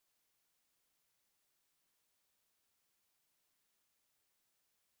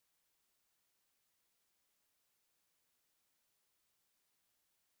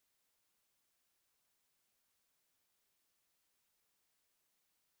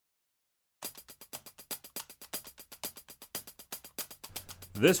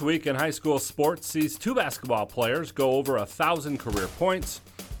This week in high school sports sees two basketball players go over 1,000 career points,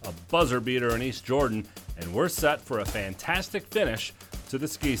 a buzzer beater in East Jordan, and we're set for a fantastic finish to the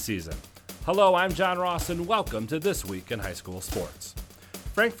ski season. Hello, I'm John Ross, and welcome to This Week in High School Sports.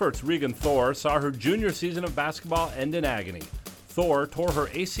 Frankfort's Regan Thor saw her junior season of basketball end in agony. Thor tore her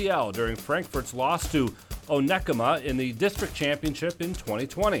ACL during Frankfort's loss to Onekama in the district championship in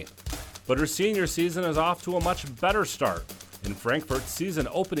 2020. But her senior season is off to a much better start. In Frankfort's season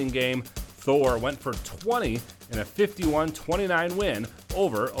opening game, Thor went for 20 in a 51-29 win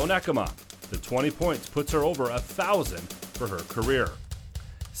over Onekama. The 20 points puts her over 1,000 for her career.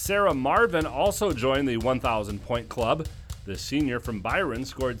 Sarah Marvin also joined the 1,000-point club. The senior from Byron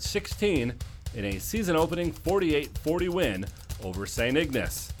scored 16 in a season-opening 48-40 win over St.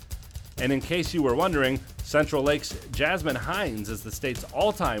 Ignace. And in case you were wondering, Central Lakes' Jasmine Hines is the state's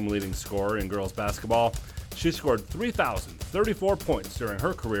all-time leading scorer in girls basketball. She scored 3,034 points during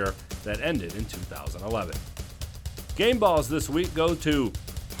her career that ended in 2011. Game balls this week go to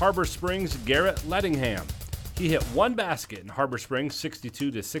Harbor Springs' Garrett Lettingham. He hit one basket in Harbor Springs'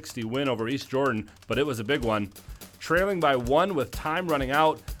 62-60 win over East Jordan, but it was a big one. Trailing by one with time running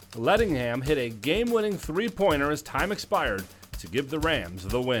out, Lettingham hit a game-winning three-pointer as time expired to give the Rams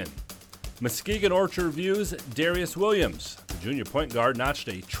the win. Muskegon Orchard View's Darius Williams, the junior point guard, notched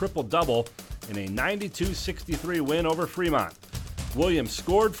a triple-double in a 92-63 win over Fremont. Williams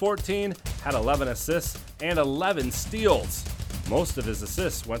scored 14, had 11 assists, and 11 steals. Most of his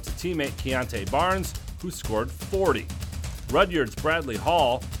assists went to teammate Keontae Barnes, who scored 40. Rudyard's Bradley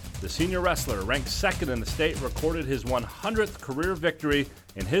Hall, the senior wrestler ranked second in the state, recorded his 100th career victory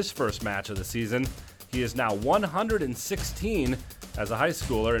in his first match of the season. He is now 116 as a high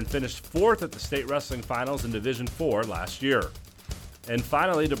schooler and finished fourth at the state wrestling finals in Division IV last year. And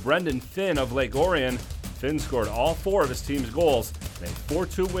finally, to Brendan Finn of Lake Orion, Finn scored all four of his team's goals in a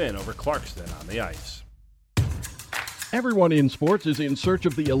 4-2 win over Clarkston on the ice. Everyone in sports is in search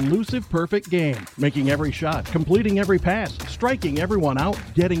of the elusive perfect game, making every shot, completing every pass, striking everyone out,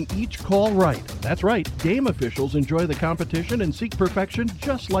 getting each call right. That's right, game officials enjoy the competition and seek perfection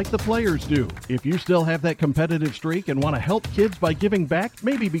just like the players do. If you still have that competitive streak and want to help kids by giving back,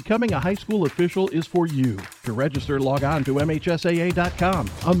 maybe becoming a high school official is for you. To register, log on to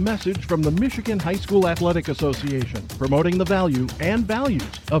MHSAA.com. A message from the Michigan High School Athletic Association, promoting the value and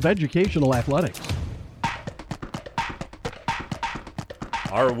values of educational athletics.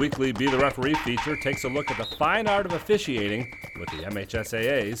 Our weekly Be the Referee feature takes a look at the fine art of officiating with the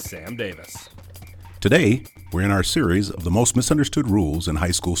MHSAA's Sam Davis. Today, we're in our series of the most misunderstood rules in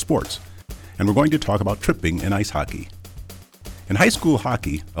high school sports, and we're going to talk about tripping in ice hockey. In high school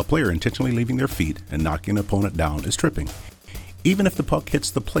hockey, a player intentionally leaving their feet and knocking an opponent down is tripping, even if the puck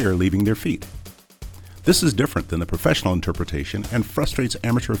hits the player leaving their feet. This is different than the professional interpretation and frustrates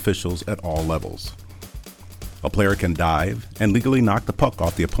amateur officials at all levels. A player can dive and legally knock the puck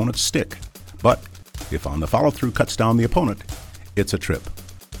off the opponent's stick, but if on the follow-through cuts down the opponent, it's a trip.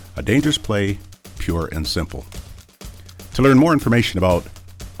 A dangerous play, pure and simple. To learn more information about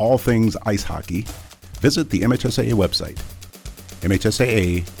all things ice hockey, visit the MHSAA website,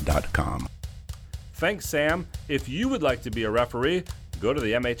 mhsaa.com. Thanks, Sam. If you would like to be a referee, go to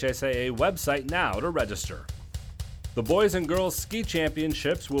the MHSAA website now to register. The boys and girls ski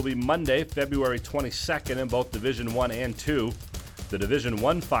championships will be Monday, February 22nd in both Division I and II. The Division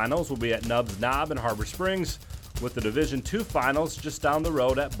I finals will be at Nubbs Knob in Harbor Springs, with the Division II finals just down the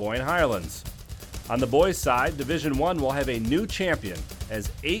road at Boyne Highlands. On the boys' side, Division I will have a new champion, as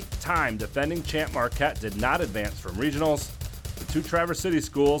 8-time defending champ Marquette did not advance from regionals. The two Traverse City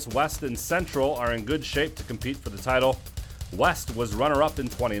schools, West and Central, are in good shape to compete for the title. West was runner-up in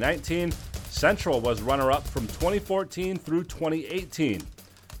 2019. Central was runner-up from 2014 through 2018,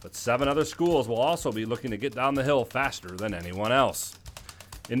 but 7 other schools will also be looking to get down the hill faster than anyone else.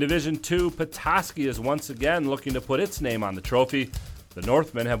 In Division II, Petoskey is once again looking to put its name on the trophy. The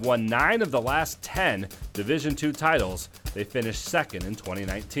Northmen have won 9 of the last 10 Division II titles. They finished second in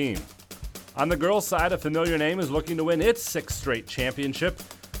 2019. On the girls' side, a familiar name is looking to win its 6th straight championship.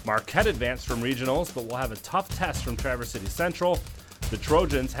 Marquette advanced from regionals, but will have a tough test from Traverse City Central. The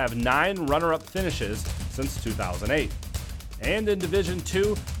Trojans have 9 runner-up finishes since 2008. And in Division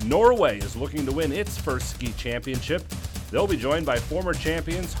II, Norway is looking to win its first ski championship. They'll be joined by former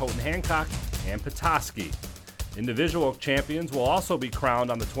champions Houghton Hancock and Petoskey. Individual champions will also be crowned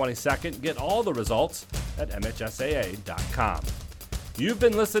on the 22nd. Get all the results at MHSAA.com. You've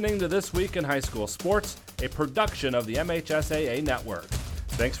been listening to This Week in High School Sports, a production of the MHSAA Network.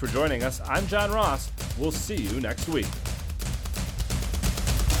 Thanks for joining us. I'm John Ross. We'll see you next week.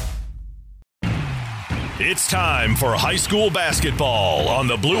 It's time for high school basketball on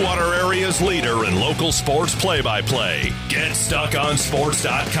the Blue Water Area's leader in local sports play-by-play.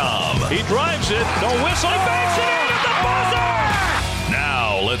 GetStuckOnSports.com. He drives it. The whistle. Banks it in at the buzzer.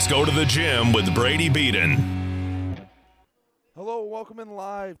 Now let's go to the gym with Brady Beaton. Hello, welcome in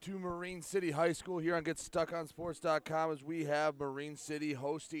live to Marine City High School here on GetStuckOnSports.com as we have Marine City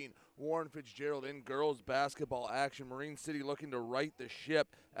hosting Warren Fitzgerald in girls basketball action. Marine City looking to right the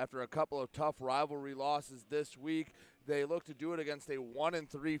ship after a couple of tough rivalry losses this week. They look to do it against a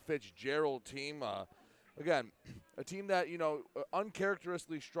 1-3 Fitzgerald team. Again, a team that,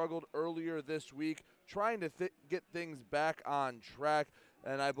 uncharacteristically struggled earlier this week, trying to get things back on track,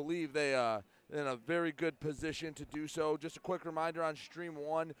 and I believe they in a very good position to do so. Just a quick reminder on Stream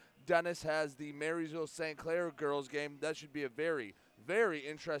 1, Dennis has the Marysville-St. Clair girls game. That should be a very, very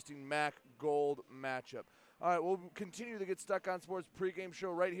interesting MAC Gold matchup. All right, we'll continue the Get Stuck on Sports pregame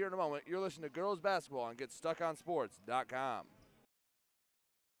show right here in a moment. You're listening to Girls Basketball on GetStuckOnSports.com.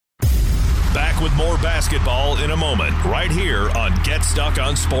 Back with more basketball in a moment, right here on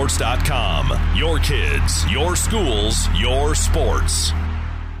GetStuckOnSports.com. Your kids, your schools, your sports.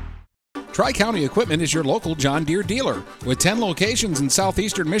 Tri-County Equipment is your local John Deere dealer. With 10 locations in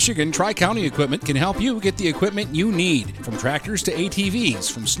southeastern Michigan, Tri-County Equipment can help you get the equipment you need. From tractors to ATVs,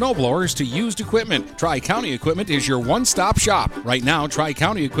 from snowblowers to used equipment, Tri-County Equipment is your one-stop shop. Right now,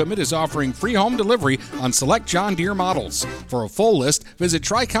 Tri-County Equipment is offering free home delivery on select John Deere models. For a full list, visit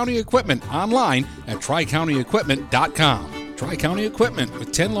Tri-County Equipment online at tricountyequipment.com. Tri-County Equipment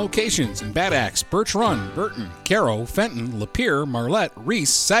with 10 locations in Bad Axe, Birch Run, Burton, Caro, Fenton, Lapeer, Marlette, Reese,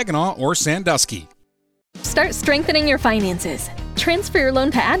 Saginaw, or Sandusky. Start strengthening your finances. Transfer your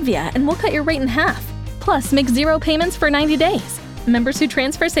loan to Advia and we'll cut your rate in half. Plus, make 0 payments for 90 days. Members who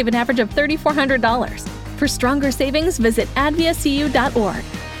transfer save an average of $3,400. For stronger savings, visit adviacu.org.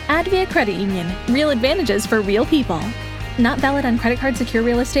 Advia Credit Union. Real advantages for real people. Not valid on credit card, secure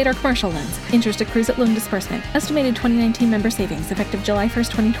real estate, or commercial loans. Interest accrues at loan disbursement. Estimated 2019 member savings effective July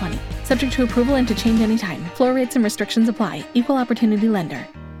 1st, 2020. Subject to approval and to change anytime. Floor rates and restrictions apply. Equal opportunity lender.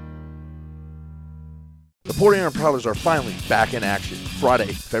 The Port Huron Prowlers are finally back in action.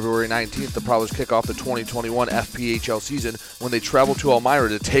 Friday, February 19th, the Prowlers kick off the 2021 FPHL season when they travel to Elmira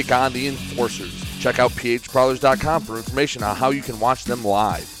to take on the Enforcers. Check out phprowlers.com for information on how you can watch them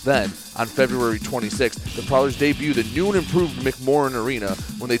live. Then, on February 26th, the Prowlers debut the new and improved McMorran Arena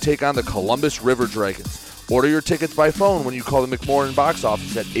when they take on the Columbus River Dragons. Order your tickets by phone when you call the McMorran box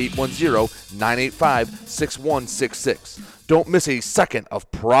office at 810-985-6166. Don't miss a second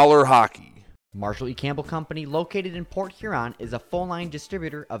of Prowler hockey. Marshall E. Campbell Company, located in Port Huron, is a full-line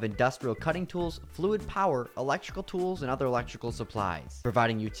distributor of industrial cutting tools, fluid power, electrical tools, and other electrical supplies,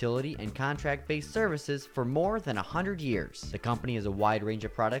 providing utility and contract-based services for more than 100 years. The company has a wide range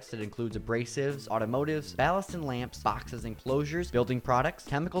of products that includes abrasives, automotives, ballast and lamps, boxes and closures, building products,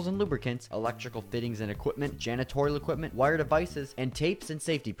 chemicals and lubricants, electrical fittings and equipment, janitorial equipment, wire devices, and tapes and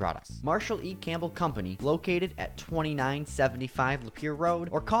safety products. Marshall E. Campbell Company, located at 2975 Lapeer Road,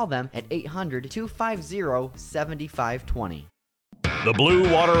 or call them at 800-250-7520. The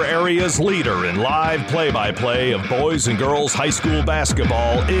Blue Water Area's leader in live play-by-play of boys and girls high school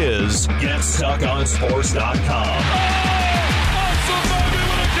basketball is GetStuckOnSports.com.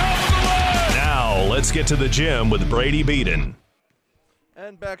 Now, let's get to the gym with Brady Beaton.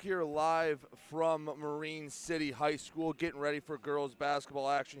 And back here live from Marine City High School, getting ready for girls basketball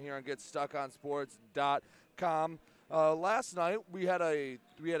action here on GetStuckOnSports.com. Last night we had a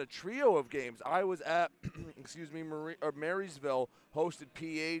trio of games. I was at Marysville hosted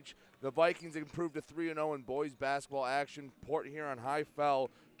PH. The Vikings improved to 3-0 in boys basketball action. Port Huron High fell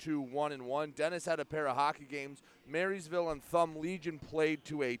to 1-1. Dennis had a pair of hockey games. Marysville and Thumb Legion played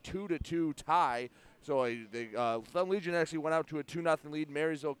to a 2-2 tie. So Thumb Legion actually went out to a 2-0 lead.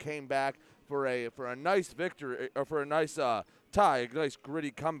 Marysville came back for a nice victory, or for a nice tie, a nice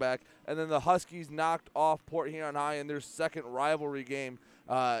gritty comeback. And then the Huskies knocked off Port Huron High in their second rivalry game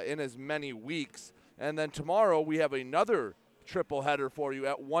in as many weeks. And then tomorrow we have another triple header for you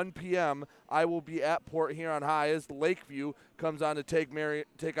at 1 p.m. I will be at Port Huron High as Lakeview comes on to take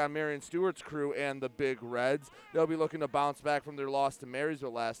on Marion Stewart's crew and the Big Reds. They'll be looking to bounce back from their loss to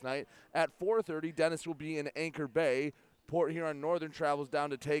Marysville last night. At 4:30, Dennis will be in Anchor Bay. Port Huron Northern travels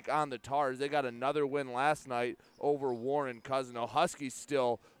down to take on the Tars. They got another win last night over Warren Cousino. Huskies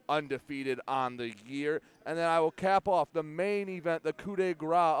still undefeated on the year. And then I will cap off the main event, the coup de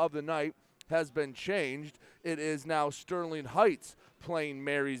grace of the night has been changed. It is now Sterling Heights playing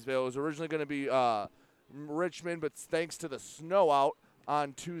Marysville. It was originally going to be Richmond, but thanks to the snow out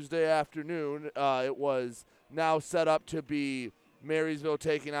on Tuesday afternoon, it was now set up to be Marysville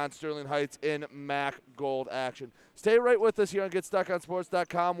taking on Sterling Heights in MAC Gold action. Stay right with us here on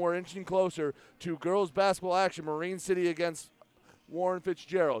GetStuckOnSports.com. We're inching closer to girls basketball action, Marine City against Warren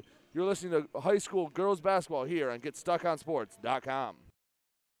Fitzgerald. You're listening to high school girls basketball here on GetStuckOnSports.com.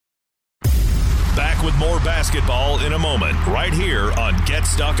 Back with more basketball in a moment, right here on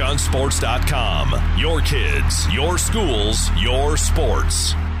GetStuckOnSports.com. Your kids, your schools, your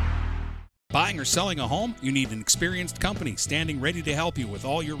sports. Buying or selling a home? You need an experienced company standing ready to help you with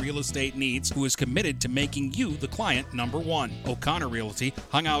all your real estate needs, who is committed to making you the client number one. O'Connor Realty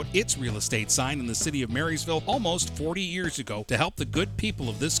hung out its real estate sign in the city of Marysville almost 40 years ago to help the good people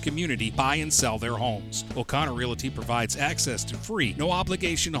of this community buy and sell their homes. O'Connor Realty provides access to free,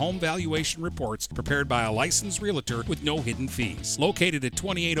 no-obligation home valuation reports prepared by a licensed realtor with no hidden fees. Located at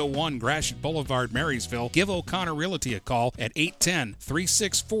 2801 Gratiot Boulevard, Marysville, give O'Connor Realty a call at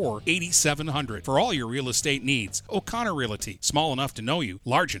 810-364-8700 for all your real estate needs. O'Connor Realty, small enough to know you,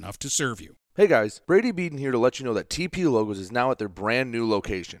 large enough to serve you. Hey guys, Brady Beaton here to let you know that TP Logos is now at their brand new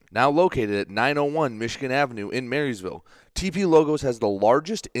location. Now located at 901 Michigan Avenue in Marysville, TP Logos has the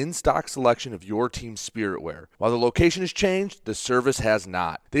largest in-stock selection of your team's spirit wear. While the location has changed, the service has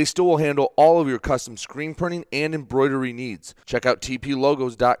not. They still will handle all of your custom screen printing and embroidery needs. Check out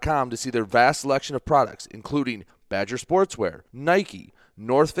tplogos.com to see their vast selection of products, including Badger Sportswear, Nike,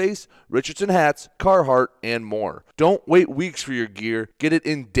 North Face, Richardson hats, Carhartt, and more. Don't wait weeks for your gear. Get it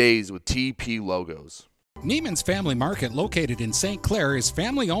in days with TP Logos. Neiman's Family Market, located in St. Clair, is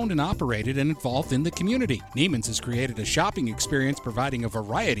family-owned and operated and involved in the community. Neiman's has created a shopping experience providing a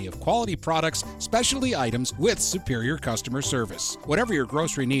variety of quality products, specialty items with superior customer service. Whatever your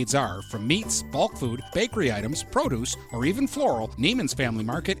grocery needs are, from meats, bulk food, bakery items, produce, or even floral, Neiman's Family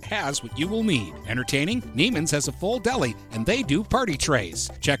Market has what you will need. Entertaining? Neiman's has a full deli, and they do party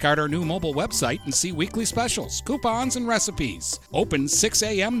trays. Check out our new mobile website and see weekly specials, coupons, and recipes. Open 6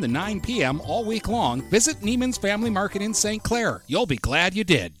 a.m. to 9 p.m. all week long. Visit Neiman's Family Market in St. Clair. You'll be glad you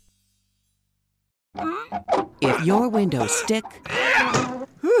did. If your windows stick,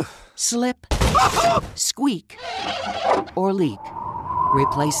 slip, squeak, or leak,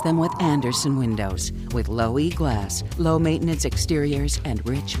 replace them with Andersen windows. With low E-glass, low maintenance exteriors, and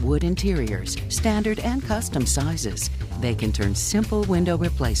rich wood interiors, standard and custom sizes, they can turn simple window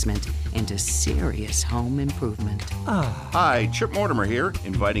replacement into serious home improvement. Hi, Chip Mortimer here,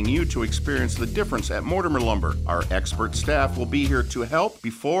 inviting you to experience the difference at Mortimer Lumber. Our expert staff will be here to help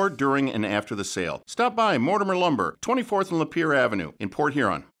before, during, and after the sale. Stop by Mortimer Lumber, 24th and Lapeer Avenue in Port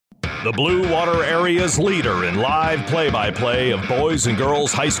Huron. The Blue Water Area's leader in live play-by-play of boys and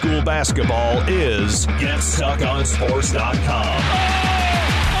girls high school basketball is GetStuckOnSports.com.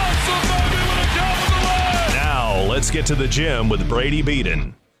 Now, let's get to the gym with Brady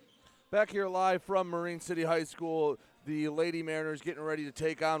Beaton. Back here live from Marine City High School, the Lady Mariners getting ready to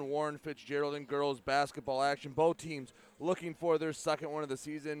take on Warren Fitzgerald in girls basketball action. Both teams looking for their second one of the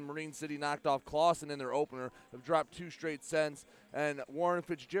season. Marine City knocked off Clawson in their opener, have dropped 2 straight sets, and Warren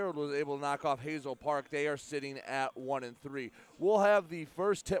Fitzgerald was able to knock off Hazel Park. They are sitting at 1-3. We'll have the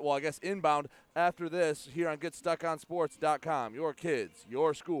first tip, inbound after this here on GetStuckOnSports.com. Your kids,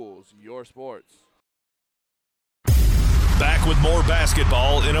 your schools, your sports. Back with more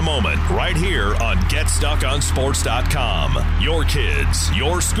basketball in a moment, right here on GetStuckOnSports.com. Your kids,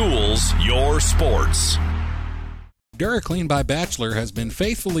 your schools, your sports. DuraClean by Bachelor has been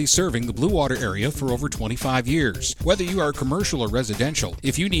faithfully serving the Blue Water area for over 25 years. Whether you are commercial or residential,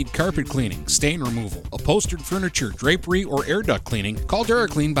 if you need carpet cleaning, stain removal, upholstered furniture, drapery, or air duct cleaning, call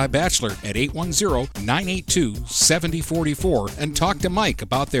DuraClean by Bachelor at 810-982-7044 and talk to Mike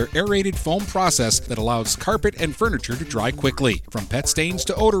about their aerated foam process that allows carpet and furniture to dry quickly. From pet stains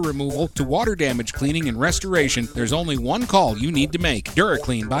to odor removal to water damage cleaning and restoration, there's only one call you need to make.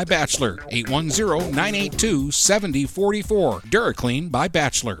 DuraClean by Bachelor, 810-982-7044. DuraClean by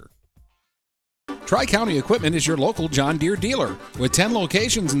Bachelor. Tri-County Equipment is your local John Deere dealer. With 10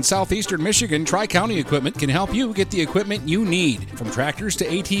 locations in southeastern Michigan, Tri-County Equipment can help you get the equipment you need. From tractors to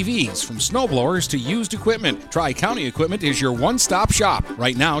ATVs, from snowblowers to used equipment, Tri-County Equipment is your one-stop shop.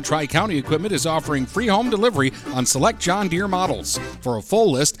 Right now, Tri-County Equipment is offering free home delivery on select John Deere models. For a full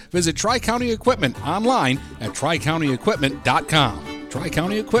list, visit Tri-County Equipment online at tricountyequipment.com.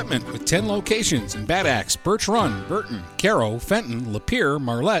 Tri-County Equipment with 10 locations in Bad Axe, Birch Run, Burton, Caro, Fenton, Lapeer,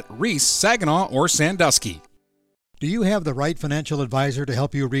 Marlette, Reese, Saginaw, or Sandusky. Do you have the right financial advisor to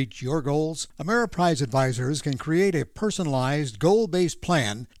help you reach your goals? Ameriprise Advisors can create a personalized, goal-based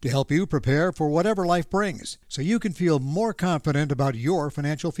plan to help you prepare for whatever life brings, so you can feel more confident about your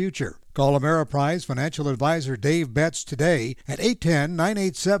financial future. Call Ameriprise Financial Advisor Dave Betts today at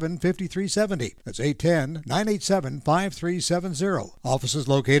 810-987-5370. That's 810-987-5370. Office is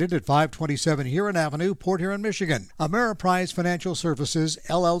located at 527 Huron Avenue, Port Huron, Michigan. Ameriprise Financial Services,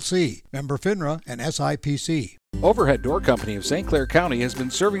 LLC. Member FINRA and SIPC. Overhead Door Company of St. Clair County has been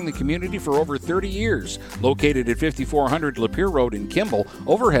serving the community for over 30 years. Located at 5400 Lapeer Road in Kimball,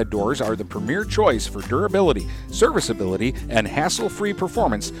 Overhead Doors are the premier choice for durability, serviceability, and hassle-free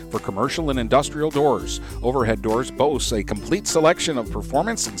performance for commercial and industrial doors. Overhead Doors boasts a complete selection of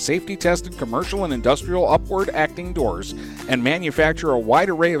performance and safety-tested commercial and industrial upward-acting doors and manufacture a wide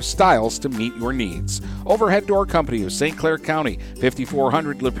array of styles to meet your needs. Overhead Door Company of St. Clair County,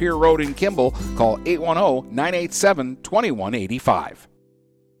 5400 Lapeer Road in Kimball. Call 810-987-2185.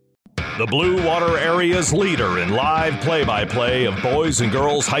 The Blue Water Area's leader in live play-by-play of boys and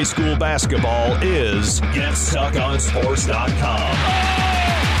girls high school basketball is GetStuckOnSports.com.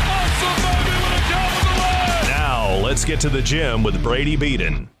 Now, let's get to the gym with Brady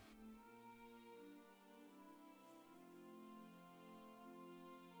Beaton.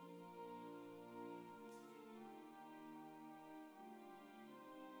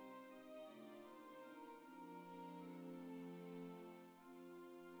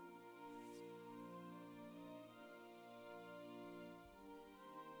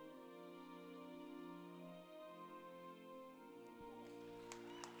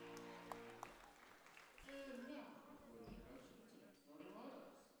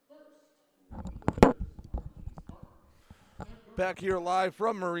 Back here live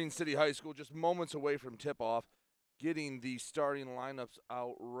from Marine City High School, just moments away from tip-off, getting the starting lineups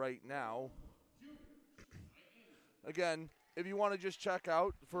out right now. Again, if you want to just check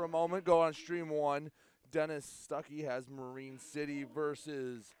out for a moment, go on Stream 1. Dennis Stuckey has Marine City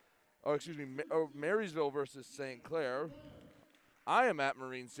Marysville versus St. Clair. I am at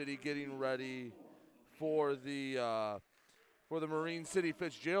Marine City getting ready for the Marine City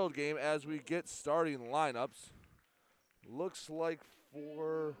Fitzgerald game as we get starting lineups. Looks like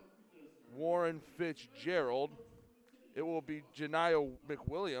for Warren Fitzgerald, it will be Janiyah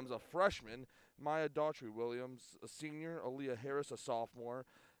McWilliams, a freshman, Maya Daughtry-Williams, a senior, Aaliyah Harris, a sophomore,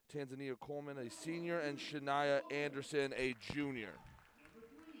 Tanzania Coleman, a senior, and Shania Anderson, a junior.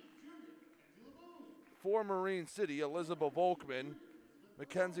 For Marine City, Elizabeth Volkman,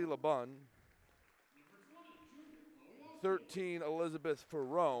 Mackenzie LeBun, 13, Elizabeth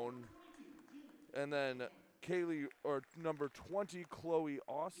Ferrone, and then number 20, Chloe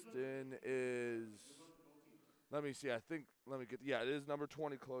Austin is, it is number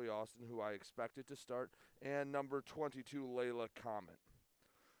 20, Chloe Austin, who I expected to start, and number 22, Layla Comet.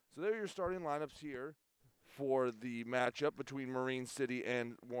 So there are your starting lineups here for the matchup between Marine City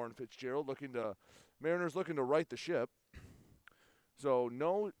and Warren Fitzgerald. Mariners looking to right the ship. So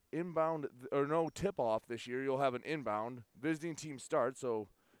no inbound or no tip-off this year. You'll have an inbound. Visiting team starts, so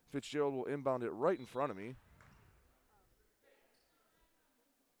Fitzgerald will inbound it right in front of me.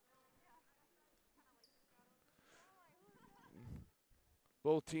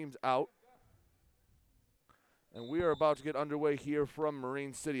 Both teams out. And we are about to get underway here from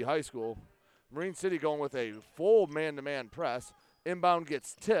Marine City High School. Marine City going with a full man-to-man press. Inbound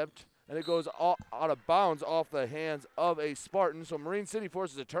gets tipped, and it goes out of bounds off the hands of a Spartan. So Marine City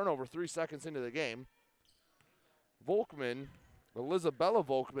forces a turnover 3 seconds into the game. Elizabella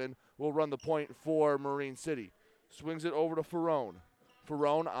Volkman will run the point for Marine City. Swings it over to Ferrone.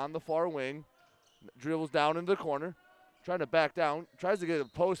 Ferrone on the far wing. Dribbles down into the corner. Trying to back down. Tries to get a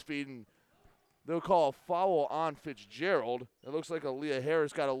post feed, and they'll call a foul on Fitzgerald. It looks like Aaliyah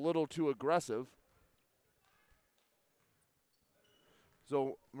Harris got a little too aggressive.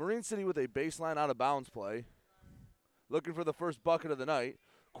 So Marine City with a baseline out of bounds play. Looking for the first bucket of the night.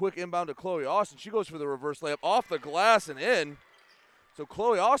 Quick inbound to Chloe Austin. She goes for the reverse layup off the glass and in. So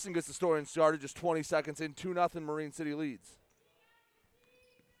Chloe Austin gets the scoring started just 20 seconds in. 2-0 Marine City leads.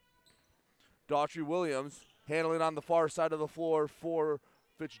 Daughtry-Williams handling on the far side of the floor for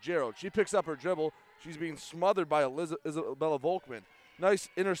Fitzgerald. She picks up her dribble. She's being smothered by Isabella Volkman. Nice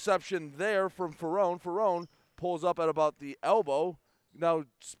interception there from Ferrone. Ferrone pulls up at about the elbow. Now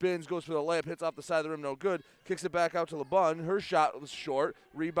spins, goes for the layup, hits off the side of the rim, no good. Kicks it back out to LeBun. Her shot was short,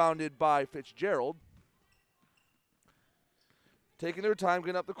 rebounded by Fitzgerald. Taking their time,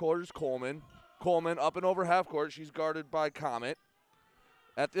 getting up the court is Coleman. Coleman up and over half court. She's guarded by Comet.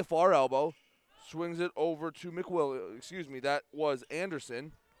 At the far elbow, swings it over to that was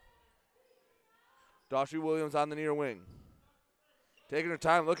Anderson. Daughtry-Williams on the near wing. Taking her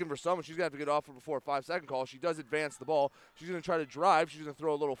time, looking for someone. She's going to have to get off before a 5-second call. She does advance the ball. She's going to try to drive. She's going to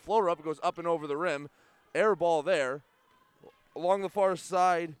throw a little floater up. It goes up and over the rim. Air ball there. Along the far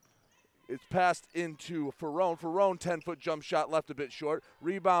side It's passed into Ferrone. Ferrone, 10-foot jump shot, left a bit short.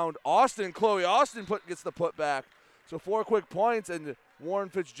 Rebound, Austin. Chloe Austin gets the putback. So 4 quick points, and Warren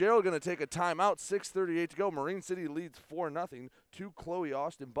Fitzgerald going to take a timeout. 6:38 to go. Marine City leads 4-0. 2 Chloe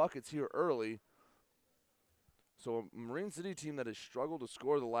Austin buckets here early. So a Marine City team that has struggled to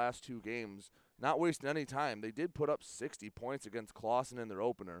score the last 2 games, not wasting any time. They did put up 60 points against Clawson in their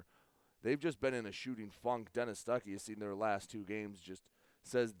opener. They've just been in a shooting funk. Dennis Stuckey has seen their last 2 games, just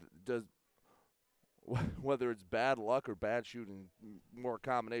says whether it's bad luck or bad shooting, more a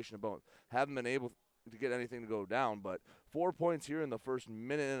combination of both. Haven't been able to get anything to go down, but 4 points here in the first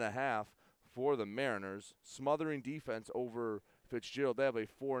minute and a half for the Mariners. Smothering defense over Fitzgerald. They have a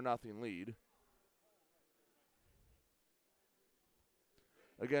 4-0 lead.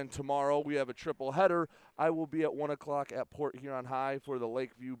 Again, tomorrow we have a triple header. I will be at 1 o'clock at Port Huron High for the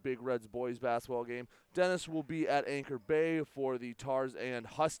Lakeview Big Reds boys basketball game. Dennis will be at Anchor Bay for the Tars and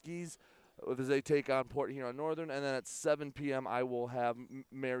Huskies as they take on Port Huron Northern. And then at 7 p.m. I will have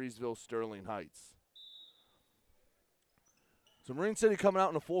Marysville Sterling Heights. So Marine City coming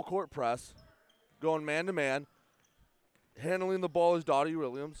out in a full court press, going man-to-man. Handling the ball is Dottie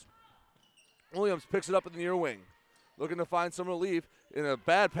Williams. Williams picks it up in the near wing, looking to find some relief. And a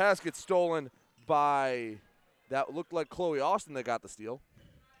bad pass gets stolen by, that looked like Chloe Austin that got the steal.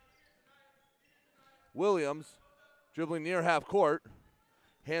 Williams, dribbling near half court,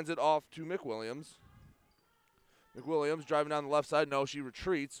 hands it off to McWilliams. McWilliams driving down the left side. No, she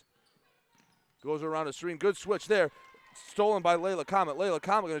retreats. Goes around a screen. Good switch there. Stolen by Layla Comet. Layla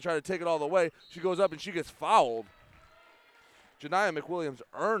Comet going to try to take it all the way. She goes up and she gets fouled. Janiah McWilliams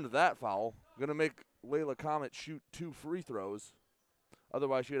earned that foul. Going to make Layla Comet shoot 2 free throws.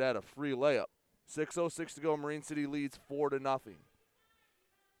 Otherwise, she had had a free layup. 6:06 to go. Marine City leads 4-0.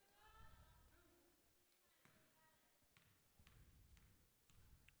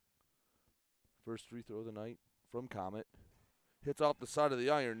 First free throw of the night from Comet. Hits off the side of the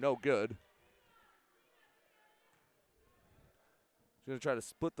iron. No good. She's going to try to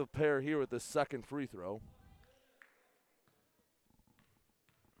split the pair here with the second free throw.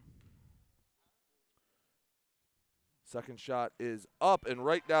 Second shot is up and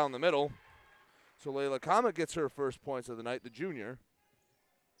right down the middle. So Layla Comet gets her first points of the night, the junior.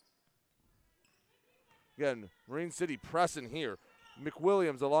 Again, Marine City pressing here.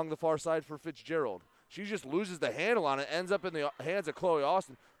 McWilliams along the far side for Fitzgerald. She just loses the handle on it, ends up in the hands of Chloe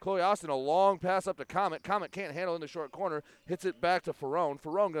Austin. Chloe Austin, a long pass up to Comet. Comet can't handle in the short corner. Hits it back to Ferrone.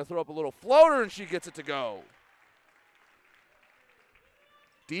 Ferrone going to throw up a little floater, and she gets it to go.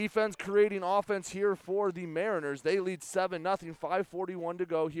 Defense creating offense here for the Mariners. They lead 7-0, 5:41 to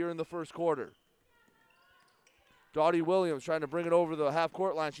go here in the first quarter. Dottie Williams trying to bring it over the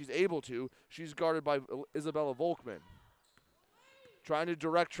half-court line. She's able to. She's guarded by Isabella Volkman. Trying to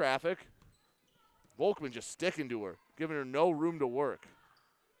direct traffic. Volkman just sticking to her, giving her no room to work.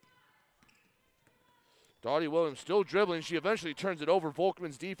 Dottie Williams still dribbling. She eventually turns it over.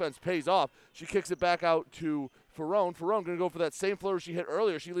 Volkman's defense pays off. She kicks it back out to Ferrone. Ferrone going to go for that same floater she hit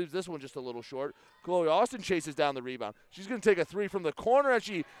earlier. She leaves this one just a little short. Chloe Austin chases down the rebound. She's going to take a 3 from the corner, and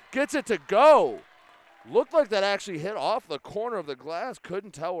she gets it to go. Looked like that actually hit off the corner of the glass.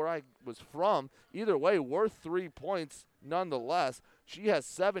 Couldn't tell where I was from. Either way, worth 3 points nonetheless. She has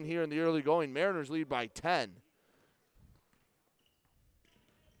 7 here in the early going. Mariners lead by 10.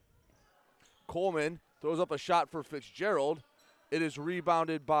 Coleman throws up a shot for Fitzgerald. It is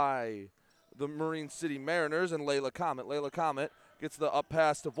rebounded by the Marine City Mariners and Layla Comet. Layla Comet gets the up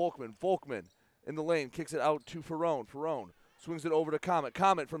pass to Volkman. Volkman in the lane, kicks it out to Ferrone. Ferrone swings it over to Comet.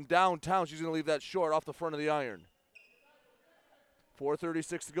 Comet from downtown. She's going to leave that short off the front of the iron.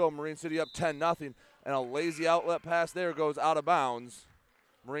 4:36 to go. Marine City up 10-0. And a lazy outlet pass there goes out of bounds.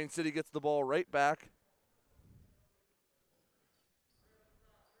 Marine City gets the ball right back.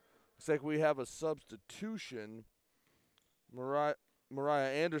 Looks like we have a substitution. Mariah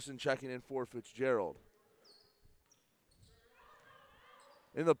Anderson checking in for Fitzgerald.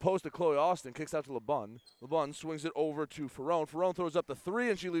 In the post to Chloe Austin, kicks out to LeBun. LeBun swings it over to Ferrone. Ferrone throws up the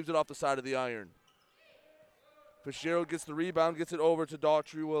 3, and she leaves it off the side of the iron. Fitzgerald gets the rebound, gets it over to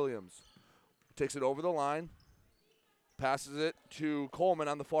Daughtry Williams. Takes it over the line. Passes it to Coleman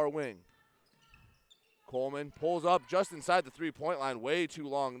on the far wing. Coleman pulls up just inside the three-point line, way too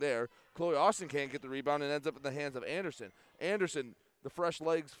long there. Chloe Austin can't get the rebound and ends up in the hands of Anderson. Anderson, the fresh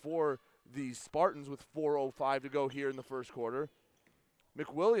legs for the Spartans with 4:05 to go here in the first quarter.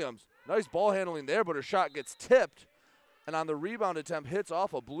 McWilliams, nice ball handling there, but her shot gets tipped. And on the rebound attempt, hits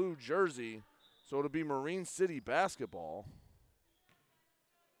off a blue jersey. So it'll be Marine City basketball.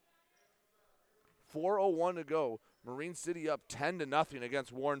 4:01 to go. Marine City up 10-0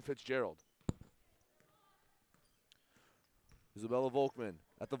 against Warren Fitzgerald. Isabella Volkman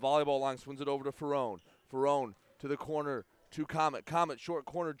at the volleyball line, swings it over to Ferrone. Ferrone to the corner to Comet. Comet, short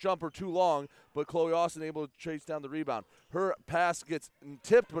corner jumper, too long, but Chloe Austin able to chase down the rebound. Her pass gets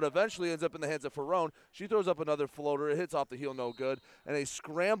tipped, but eventually ends up in the hands of Ferrone. She throws up another floater. It hits off the heel, no good. And a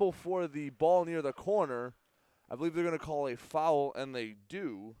scramble for the ball near the corner. I believe they're going to call a foul, and they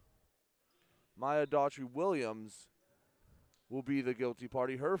do. Maya Daughtry-Williams will be the guilty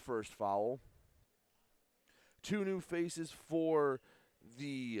party, her first foul. 2 new faces for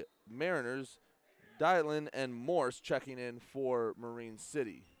the Mariners. Dylan and Morse checking in for Marine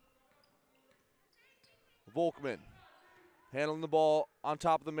City. Volkman handling the ball on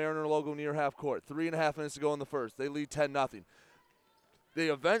top of the Mariner logo near half court. 3.5 minutes to go in the first. They lead 10-0.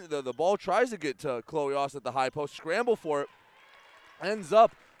 The ball tries to get to Chloe Austin at the high post. Scramble for it. Ends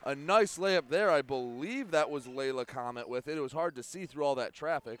up a nice layup there. I believe that was Layla Comet with it. It was hard to see through all that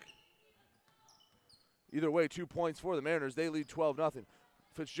traffic. Either way, 2 points for the Mariners. They lead 12-0.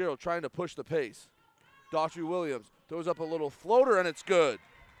 Fitzgerald trying to push the pace. Daughtry-Williams throws up a little floater, and it's good.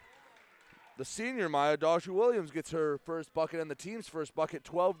 The senior Maya Daughtry-Williams gets her first bucket and the team's first bucket.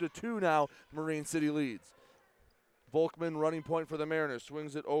 12-2 now, Marine City leads. Volkman running point for the Mariners.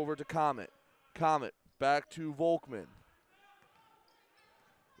 Swings it over to Comet. Comet back to Volkman.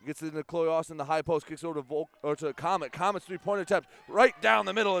 Gets it into Chloe Austin, the high post, kicks over to Comet. Comet's three-point attempt right down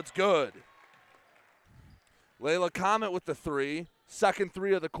the middle. It's good. Layla Comet with the three. Second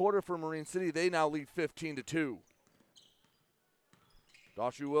three of the quarter for Marine City. They now lead 15-2.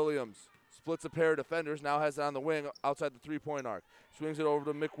 Daughtry-Williams splits a pair of defenders, now has it on the wing outside the three-point arc. Swings it over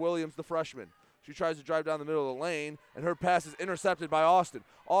to McWilliams, the freshman. She tries to drive down the middle of the lane, and her pass is intercepted by Austin.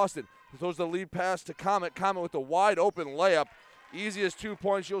 Austin throws the lead pass to Comet. Comet with a wide-open layup. Easiest 2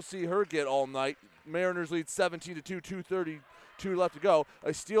 points you'll see her get all night. Mariners lead 17-2, 2:32 left to go.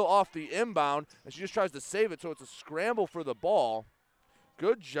 A steal off the inbound, and she just tries to save it, so it's a scramble for the ball.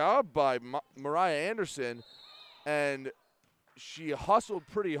 Good job by Mariah Anderson, and she hustled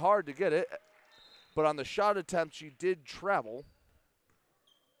pretty hard to get it, but on the shot attempt, she did travel.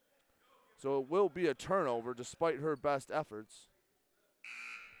 So it will be a turnover despite her best efforts.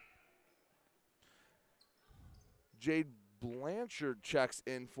 Jade Blanchard checks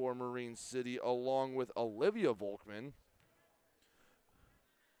in for Marine City along with Olivia Volkman.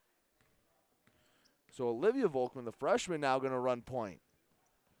 So Olivia Volkman, the freshman, now going to run point.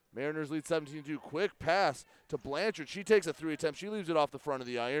 Mariners lead 17-2. Quick pass to Blanchard. She takes a three attempt. She leaves it off the front of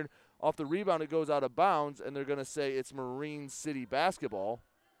the iron. Off the rebound, it goes out of bounds, and they're going to say it's Marine City basketball.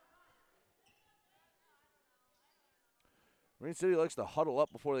 Marine City likes to huddle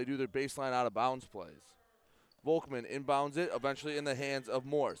up before they do their baseline out of bounds plays. Volkman inbounds it, eventually in the hands of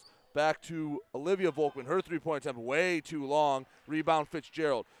Morse. Back to Olivia Volkman. Her three-point attempt way too long. Rebound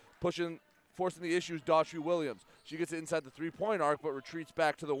Fitzgerald. Forcing the issues, Daughtry-Williams. She gets it inside the three-point arc, but retreats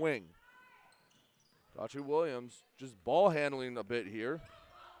back to the wing. Daughtry-Williams just ball handling a bit here.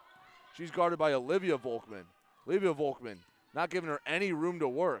 She's guarded by Olivia Volkman. Olivia Volkman not giving her any room to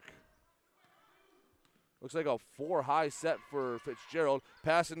work. Looks like a 4-high set for Fitzgerald.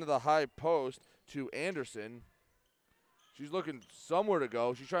 Pass into the high post to Anderson. She's looking somewhere to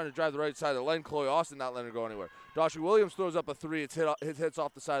go. She's trying to drive the right side of the lane. Chloe Austin not letting her go anywhere. Daughtry-Williams throws up a three. It hits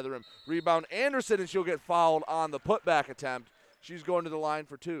off the side of the rim. Rebound Anderson, and she'll get fouled on the putback attempt. She's going to the line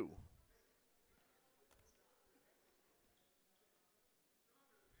for two.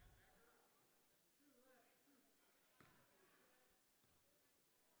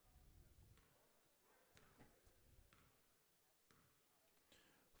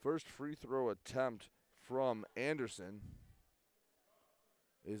 First free throw attempt from Anderson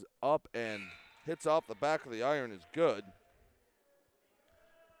is up and hits off the back of the iron is good.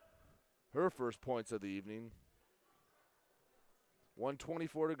 Her first points of the evening.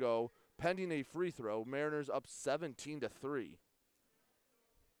 1:24 to go. Pending a free throw, Mariners up 17-3.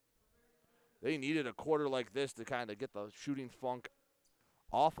 They needed a quarter like this to kind of get the shooting funk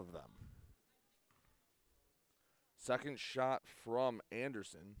off of them. Second shot from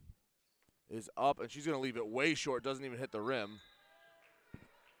Anderson is up, and she's going to leave it way short. Doesn't even hit the rim.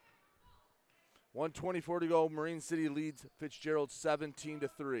 1:24 to go. Marine City leads Fitzgerald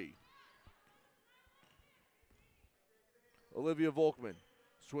 17-3. Olivia Volkman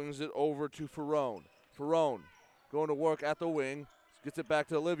swings it over to Ferrone. Ferrone going to work at the wing. Gets it back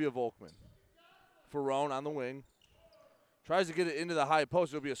to Olivia Volkman. Ferrone on the wing. Tries to get it into the high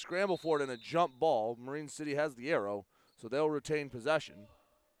post. It'll be a scramble for it and a jump ball. Marine City has the arrow, so they'll retain possession.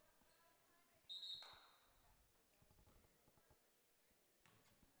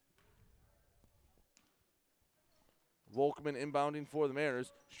 Volkman inbounding for the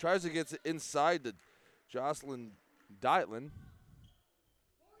Mariners. She tries to get it inside to Jocelyn Deitlin.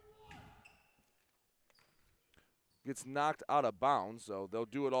 Gets knocked out of bounds, so they'll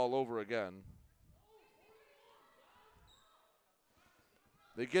do it all over again.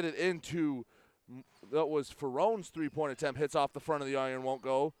 They get it into, that was Ferrone's three-point attempt, hits off the front of the iron, won't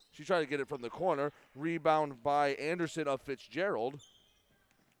go. She tried to get it from the corner. Rebound by Anderson of Fitzgerald.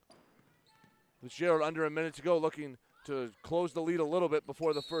 Fitzgerald under a minute to go, looking to close the lead a little bit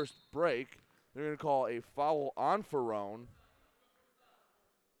before the first break. They're going to call a foul on Ferrone.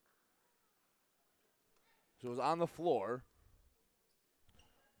 So it was on the floor.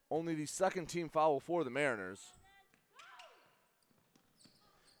 Only the second team foul for the Mariners.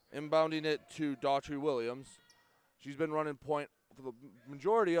 Inbounding it to Daughtry Williams. She's been running point for the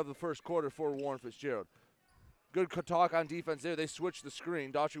majority of the first quarter for Warren Fitzgerald. Good talk on defense there. They switched the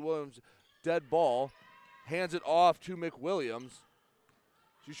screen. Daughtry Williams, dead ball. Hands it off to McWilliams.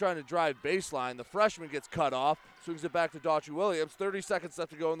 She's trying to drive baseline. The freshman gets cut off. Swings it back to Daughtry Williams. 30 seconds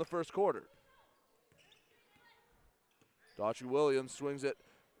left to go in the first quarter. Daughtry Williams swings it,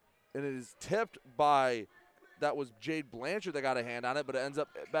 and it is tipped by, that was Jade Blanchard that got a hand on it, but it ends up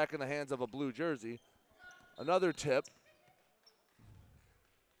back in the hands of a blue jersey. Another tip.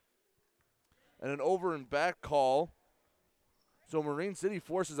 And an over and back call. So Marine City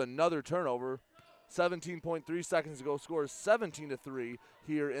forces another turnover. 17.3 seconds to go, scores 17-3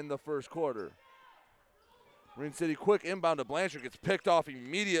 here in the first quarter. Marine City quick inbound to Blanchard, gets picked off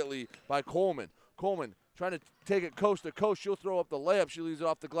immediately by Coleman. Coleman trying to take it coast to coast. She'll throw up the layup. She leaves it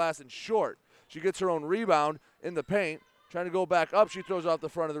off the glass and short. She gets her own rebound in the paint. Trying to go back up. She throws it off the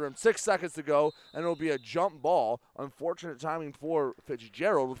front of the rim. 6 seconds to go, and it'll be a jump ball. Unfortunate timing for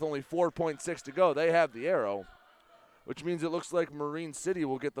Fitzgerald with only 4.6 to go. They have the arrow, which means it looks like Marine City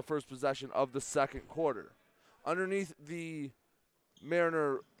will get the first possession of the second quarter. Underneath the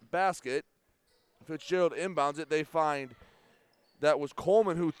Mariner basket, Fitzgerald inbounds it. They find that was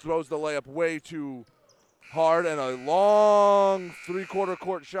Coleman who throws the layup way too hard, and a long three-quarter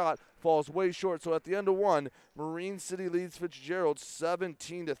court shot falls way short. So at the end of one, Marine City leads Fitzgerald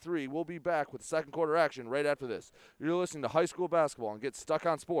 17-3. We'll be back with second quarter action right after this. You're listening to High School Basketball on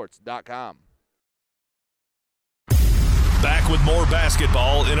GetStuckOnSports.com. Back with more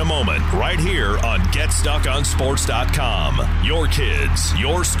basketball in a moment, right here on GetStuckOnSports.com. Your kids,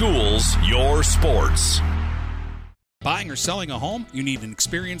 your schools, your sports. Buying or selling a home? You need an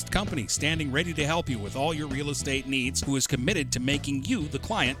experienced company standing ready to help you with all your real estate needs, who is committed to making you the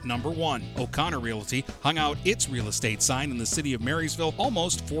client number one. O'Connor Realty hung out its real estate sign in the city of Marysville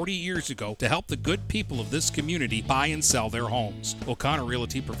almost 40 years ago to help the good people of this community buy and sell their homes. O'Connor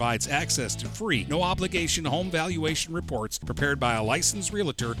Realty provides access to free, no-obligation home valuation reports prepared by a licensed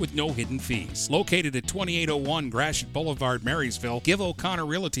realtor with no hidden fees. Located at 2801 Gratiot Boulevard, Marysville, give O'Connor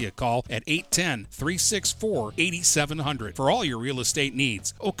Realty a call at 810-364-8700 for all your real estate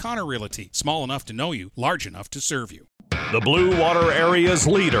needs. O'Connor Realty, small enough to know you, large enough to serve you. The Blue Water Area's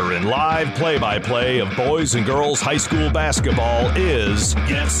leader in live play-by-play of boys and girls high school basketball is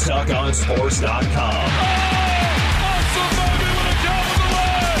GetStuckOnSports.com.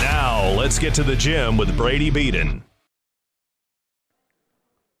 Now let's get to the gym with Brady Beaton.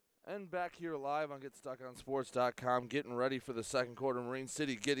 And back here live on GetStuckOnSports.com, getting ready for the second quarter. Marine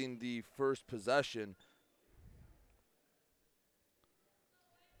City getting the first possession.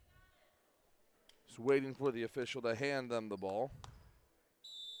 Just waiting for the official to hand them the ball.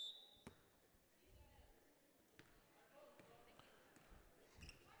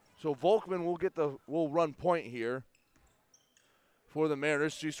 So Volkman will run point here for the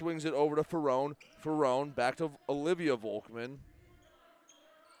Mariners. She swings it over to Ferrone. Ferrone back to Olivia Volkman.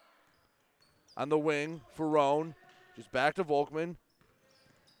 On the wing, Ferrone just back to Volkman.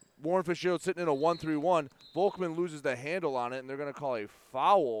 Warren Fitzgerald sitting in a 1-3-1. Volkman loses the handle on it, and they're going to call a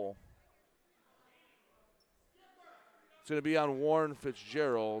foul. It's going to be on Warren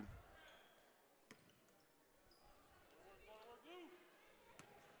Fitzgerald.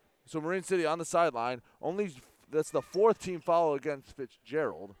 So Marine City on the sideline. That's the fourth team foul against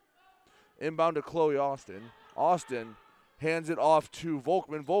Fitzgerald. Inbound to Chloe Austin. Austin hands it off to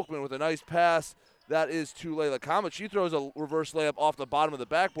Volkman. Volkman with a nice pass. That is to Layla Comet. She throws a reverse layup off the bottom of the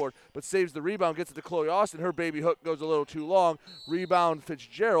backboard, but saves the rebound, gets it to Chloe Austin. Her baby hook goes a little too long. Rebound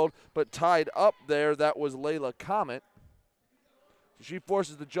Fitzgerald, but tied up there. That was Layla Comet. She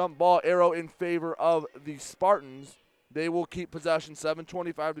forces the jump ball, arrow in favor of the Spartans. They will keep possession,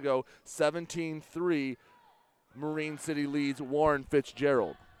 7:25 to go, 17-3. Marine City leads Warren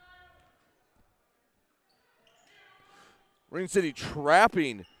Fitzgerald. Marine City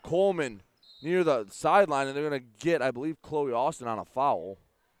trapping Coleman near the sideline, and they're going to get, I believe, Chloe Austin on a foul.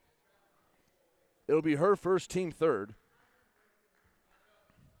 It'll be her first, team third.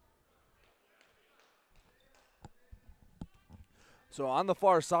 So on the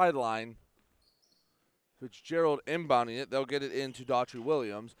far sideline, Fitzgerald inbounding it. They'll get it into Daughtry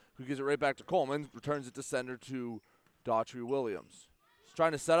Williams, who gives it right back to Coleman, returns it to center to Daughtry Williams. She's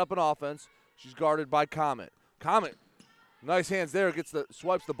trying to set up an offense. She's guarded by Comet. Comet, nice hands there,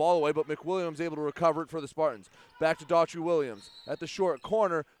 swipes the ball away, but McWilliams able to recover it for the Spartans. Back to Daughtry Williams. At the short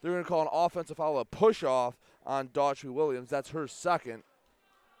corner, they're going to call an offensive foul, a push-off on Daughtry Williams. That's her second.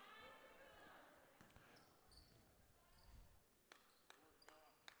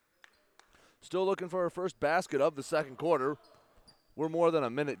 Still looking for her first basket of the second quarter. We're more than a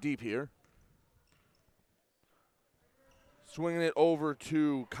minute deep here. Swinging it over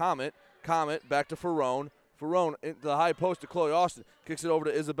to Comet. Comet back to Ferrone. Ferrone into the high post to Chloe Austin. Kicks it over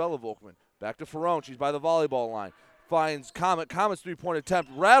to Isabella Volkman. Back to Ferrone. She's by the volleyball line. Finds Comet. Comet's three-point attempt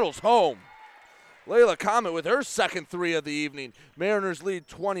rattles home. Layla Comet with her second three of the evening. Mariners lead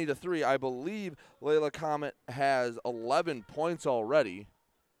 20-3. I believe Layla Comet has 11 points already.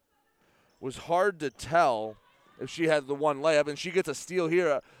 Was hard to tell if she had the one layup, and she gets a steal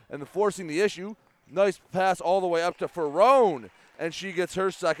here and forcing the issue. Nice pass all the way up to Ferrone, and she gets her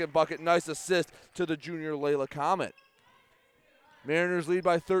second bucket. Nice assist to the junior Layla Comet. Mariners lead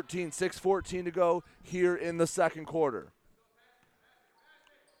by 13, 6:14 to go here in the second quarter.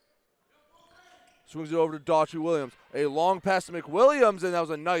 Swings it over to Daughtry Williams. A long pass to McWilliams, and that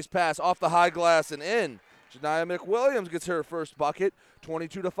was a nice pass off the high glass and in. Janiah McWilliams gets her first bucket.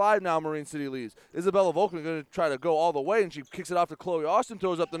 22-5 now, Marine City leads. Isabella Volkman going to try to go all the way, and she kicks it off to Chloe Austin,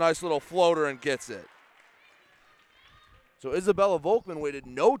 throws up the nice little floater and gets it. So Isabella Volkman waited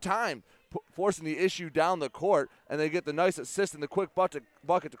no time, forcing the issue down the court, and they get the nice assist and the quick bucket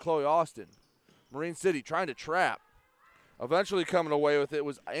to Chloe Austin. Marine City trying to trap. Eventually coming away with it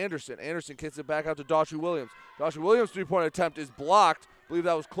was Anderson. Anderson kicks it back out to Daughtry Williams. Daughtry Williams' three-point attempt is blocked. I believe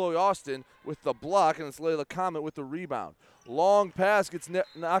that was Chloe Austin with the block, and it's Layla Comet with the rebound. Long pass gets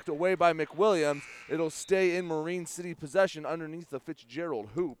knocked away by McWilliams. It'll stay in Marine City possession underneath the Fitzgerald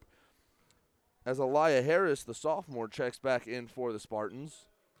hoop. As Aliyah Harris, the sophomore, checks back in for the Spartans.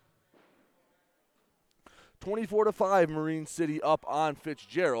 24-5, Marine City up on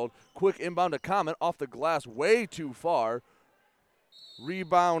Fitzgerald. Quick inbound to Comet off the glass, way too far.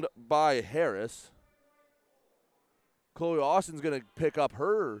 Rebound by Harris. Chloe Austin's going to pick up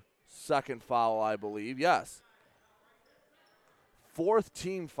her second foul, I believe. Yes. Fourth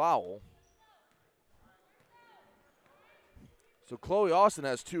team foul. So Chloe Austin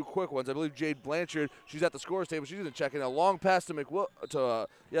has two quick ones. I believe Jade Blanchard, she's at the scores table. She's going to check in. A long pass to that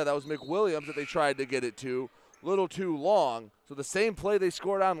was McWilliams that they tried to get it to. Little too long. So the same play they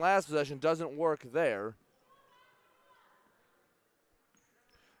scored on last possession doesn't work there.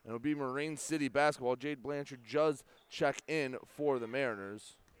 And it'll be Marine City basketball. Jade Blanchard does check in for the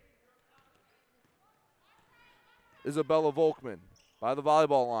Mariners. Isabella Volkman by the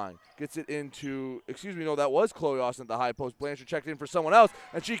volleyball line. Gets it into, that was Chloe Austin at the high post. Blanchard checked in for someone else,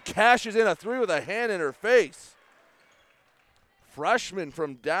 and she cashes in a three with a hand in her face. Freshman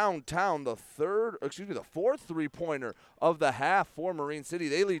from downtown, the fourth three-pointer of the half for Marine City.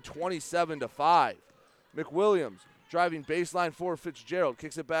 They lead 27-5. McWilliams driving baseline for Fitzgerald.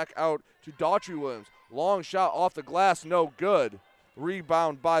 Kicks it back out to Daughtry Williams. Long shot off the glass, no good.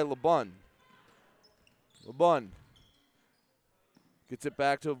 Rebound by LeBun. LeBun gets it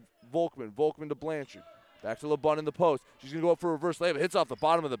back to Volkman. Volkman to Blanchard. Back to LeBun in the post. She's going to go up for a reverse layup. It hits off the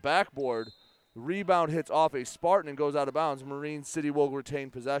bottom of the backboard. The rebound hits off a Spartan and goes out of bounds. Marine City will retain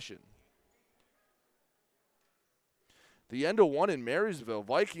possession. The end of one in Marysville.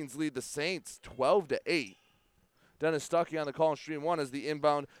 Vikings lead the Saints 12-8. Dennis Stuckey on the call on stream one as the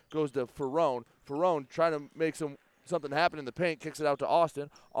inbound goes to Ferrone. Ferrone trying to make something happen in the paint, kicks it out to Austin.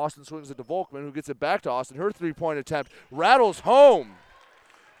 Austin swings it to Volkman, who gets it back to Austin. Her three-point attempt rattles home.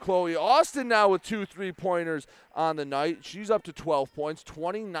 Chloe Austin now with two three-pointers on the night. She's up to 12 points,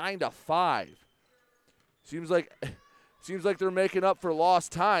 29-5. Seems like they're making up for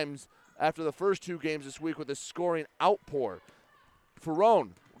lost times after the first two games this week with a scoring outpour.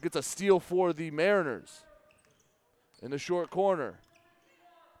 Ferrone gets a steal for the Mariners in the short corner.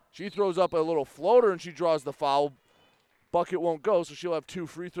 She throws up a little floater and she draws the foul. Bucket won't go, so she'll have two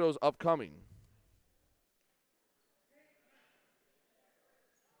free throws upcoming.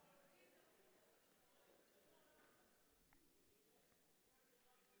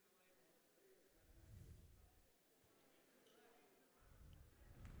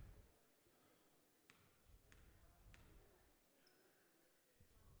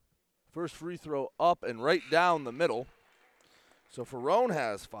 First free throw up and right down the middle. So Ferrone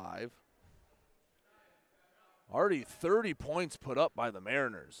has 5. Already 30 points put up by the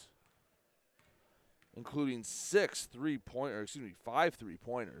Mariners, including 5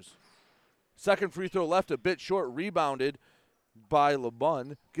 3-pointers. Second free throw left a bit short, rebounded by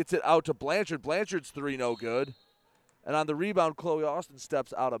LeBun. Gets it out to Blanchard. Blanchard's 3 no good. And on the rebound, Chloe Austin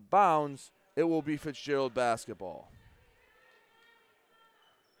steps out of bounds. It will be Fitzgerald basketball.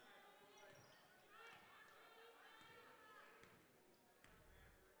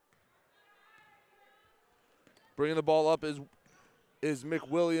 Bringing the ball up is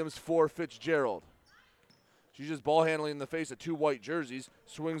McWilliams for Fitzgerald. She's just ball handling in the face of 2 white jerseys.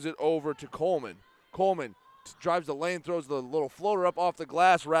 Swings it over to Coleman. Coleman drives the lane, throws the little floater up off the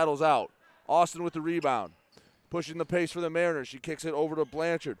glass, rattles out. Austin with the rebound. Pushing the pace for the Mariners. She kicks it over to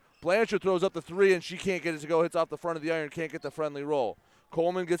Blanchard. Blanchard throws up the 3, and she can't get it to go. Hits off the front of the iron, can't get the friendly roll.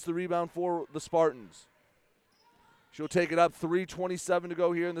 Coleman gets the rebound for the Spartans. She'll take it up. 3:27 to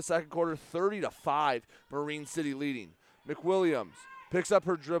go here in the second quarter. 30-5, Marine City leading. McWilliams picks up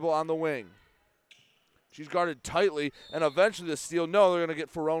her dribble on the wing. She's guarded tightly, and eventually the steal. No, they're going to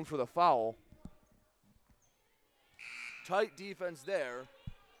get Ferrone for the foul. Tight defense there.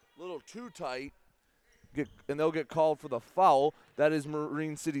 A little too tight. And they'll get called for the foul. That is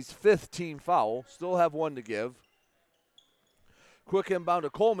Marine City's 5th team foul. Still have 1 to give. Quick inbound to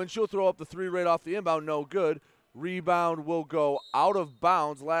Coleman. She'll throw up the 3 right off the inbound. No good. Rebound will go out of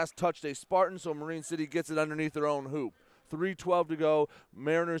bounds. Last touched a Spartan, so Marine City gets it underneath their own hoop. 3:12 to go.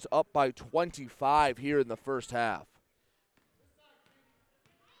 Mariners up by 25 here in the first half.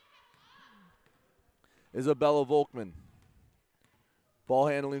 Isabella Volkman. Ball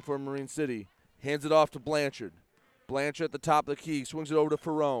handling for Marine City. Hands it off to Blanchard. Blanchard at the top of the key. Swings it over to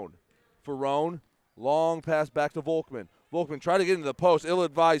Ferrone. Ferrone, long pass back to Volkman. Volkman trying to get into the post.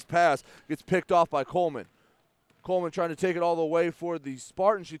 Ill-advised pass. Gets picked off by Coleman. Coleman trying to take it all the way for the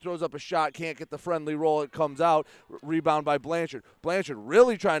Spartans. She throws up a shot, can't get the friendly roll. It comes out. Rebound by Blanchard. Blanchard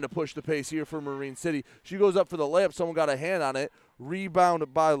really trying to push the pace here for Marine City. She goes up for the layup. Someone got a hand on it.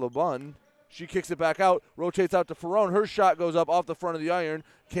 Rebound by LeBun. She kicks it back out, rotates out to Ferrone. Her shot goes up off the front of the iron.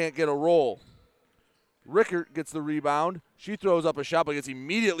 Can't get a roll. Rickert gets the rebound. She throws up a shot, but gets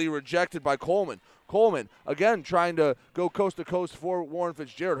immediately rejected by Coleman. Coleman, again, trying to go coast to coast for Warren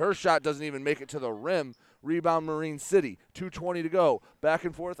Fitzgerald. Her shot doesn't even make it to the rim. Rebound Marine City. 2:20 to go. Back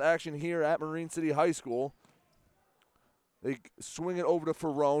and forth action here at Marine City High School. They swing it over to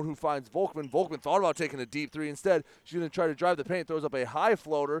Ferrone, who finds Volkman. Volkman thought about taking a deep 3. Instead, she's going to try to drive the paint. Throws up a high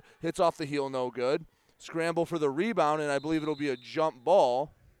floater. Hits off the heel, no good. Scramble for the rebound, and I believe it'll be a jump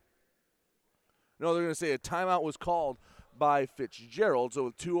ball. No, they're going to say a timeout was called by Fitzgerald. So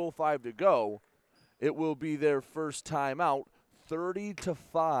with 2:05 to go, it will be their first timeout.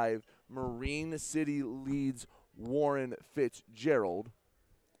 30-5, Marine City leads Warren Fitzgerald.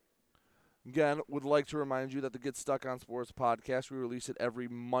 Again, would like to remind you that the Get Stuck on Sports podcast, we release it every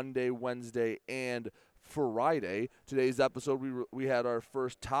Monday, Wednesday, and Friday. Today's episode, we had our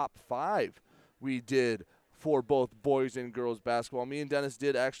first top 5 we did for both boys and girls basketball. Me and Dennis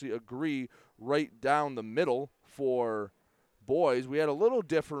did actually agree right down the middle for boys. We had a little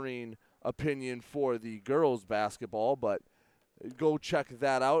differing opinion for the girls basketball, but go check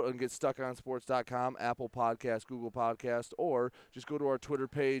that out and get stuckonsports.com, Apple Podcast, Google Podcast, or just go to our Twitter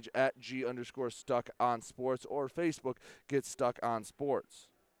page at @G_StuckOnSports or Facebook, Get Stuck on Sports.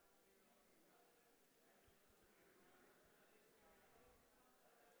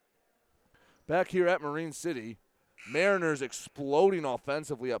 Back here at Marine City, Mariners exploding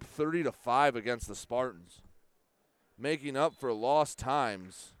offensively, up 30-5 against the Spartans, making up for lost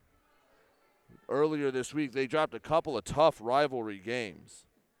times. Earlier this week, they dropped a couple of tough rivalry games.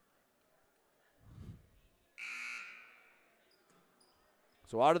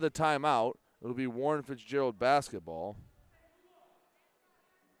 So out of the timeout, it'll be Warren Fitzgerald basketball.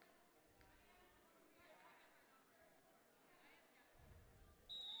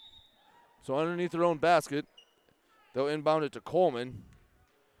 So underneath their own basket, they'll inbound it to Coleman.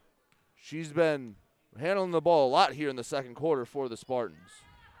 She's been handling the ball a lot here in the second quarter for the Spartans.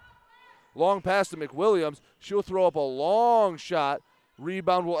 Long pass to McWilliams. She'll throw up a long shot.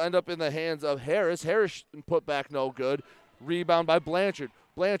 Rebound will end up in the hands of Harris. Harris put back no good. Rebound by Blanchard.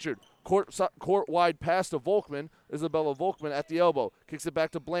 Blanchard, court-wide pass to Volkman. Isabella Volkman at the elbow. Kicks it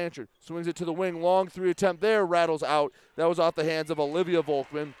back to Blanchard. Swings it to the wing. Long 3 attempt there. Rattles out. That was off the hands of Olivia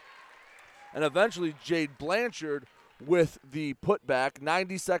Volkman. And eventually Jade Blanchard with the putback.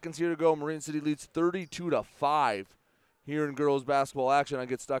 90 seconds here to go. Marine City leads 32-5 here in girls basketball action on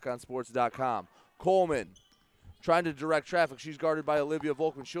GetStuckOnSports.com. Coleman trying to direct traffic. She's guarded by Olivia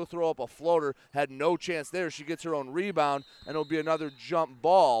Volkman. She'll throw up a floater. Had no chance there. She gets her own rebound, and it'll be another jump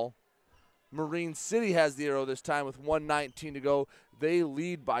ball. Marine City has the arrow this time with 1:19 to go. They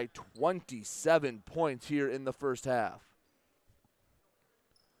lead by 27 points here in the first half.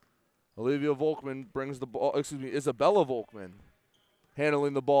 Olivia Volkman brings the ball, Isabella Volkman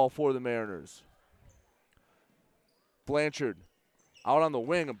handling the ball for the Mariners. Blanchard out on the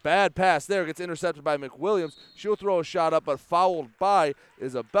wing, a bad pass there, gets intercepted by McWilliams. She'll throw a shot up, but fouled by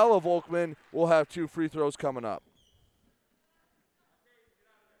Isabella Volkman. We'll have 2 free throws coming up.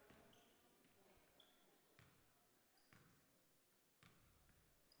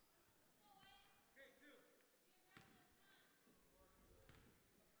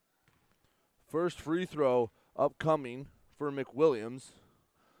 First free throw upcoming for McWilliams.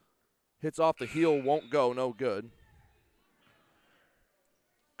 Hits off the heel, won't go, no good.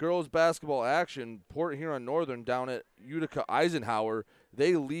 Girls basketball action, Port Huron Northern down at Utica Eisenhower.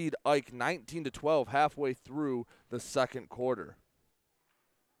 They lead Ike 19-12 halfway through the second quarter.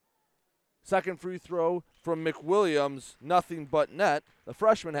 Second free throw from McWilliams, nothing but net. The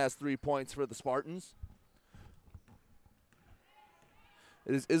freshman has 3 points for the Spartans.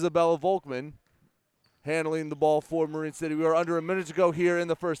 It is Isabella Volkman handling the ball for Marine City. We are under a minute to go here in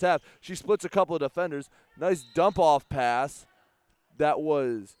the first half. She splits a couple of defenders. Nice dump-off pass. That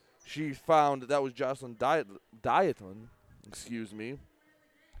was Jocelyn Dietlin,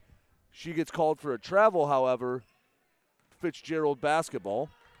 She gets called for a travel, however. Fitzgerald basketball.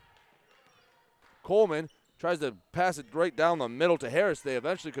 Coleman tries to pass it right down the middle to Harris. They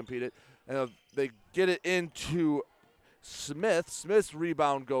eventually compete it, and they get it into Smith. Smith's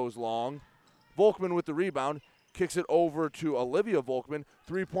rebound goes long. Volkman with the rebound, kicks it over to Olivia Volkman.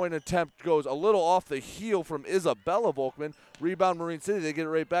 3-point attempt goes a little off the heel from Isabella Volkman. Rebound Marine City, they get it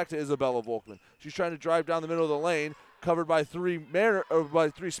right back to Isabella Volkman. She's trying to drive down the middle of the lane, covered by three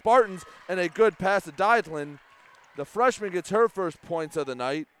Spartans, and a good pass to Dietlin. The freshman gets her first points of the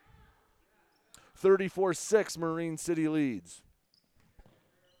night. 34-6, Marine City leads.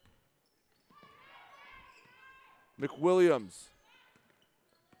 McWilliams,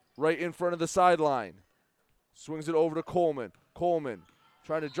 right in front of the sideline. Swings it over to Coleman. Coleman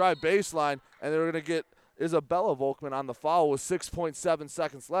trying to drive baseline, and they're going to get Isabella Volkman on the foul with 6.7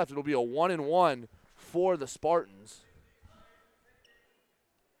 seconds left. It'll be a 1-and-1 for the Spartans.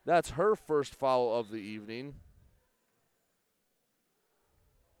 That's her first foul of the evening.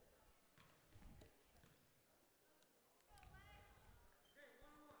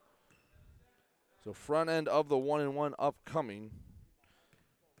 So front end of the 1-and-1 upcoming.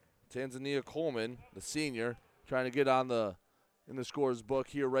 Tanzania Coleman, the senior, trying to get in the scorer's book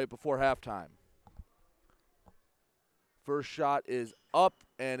here right before halftime. First shot is up,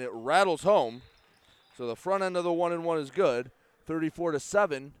 and it rattles home. So the front end of the 1-and-1 is good.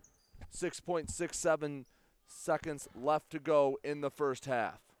 34-7, 6.67 seconds left to go in the first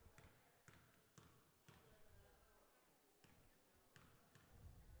half.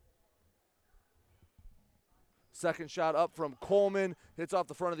 Second shot up from Coleman. Hits off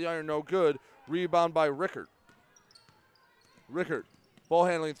the front of the iron, no good. Rebound by Rickert. Rickert, ball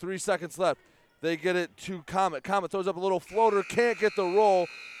handling, 3 seconds left. They get it to Comet. Comet throws up a little floater, can't get the roll.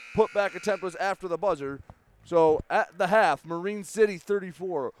 Put back attempt was after the buzzer. So at the half, Marine City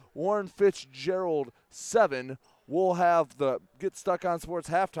 34, Warren Fitzgerald 7. We'll have the Get Stuck on Sports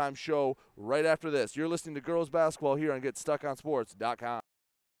halftime show right after this. You're listening to Girls Basketball here on GetStuckOnSports.com.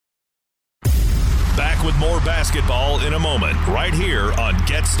 Back with more basketball in a moment, right here on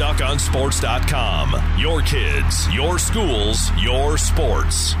GetStuckOnSports.com. Your kids, your schools, your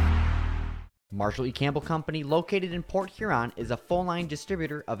sports. Marshall E. Campbell Company, located in Port Huron, is a full-line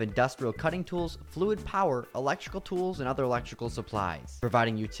distributor of industrial cutting tools, fluid power, electrical tools, and other electrical supplies,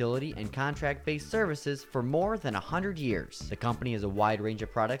 providing utility and contract-based services for more than 100 years. The company has a wide range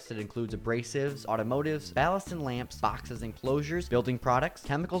of products that includes abrasives, automotives, ballast and lamps, boxes and closures, building products,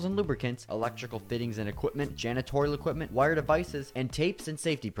 chemicals and lubricants, electrical fittings and equipment, janitorial equipment, wire devices, and tapes and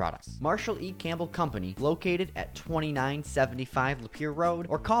safety products. Marshall E. Campbell Company, located at 2975 Lapeer Road,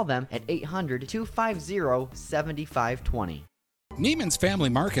 or call them at 800-250-7520. Neiman's Family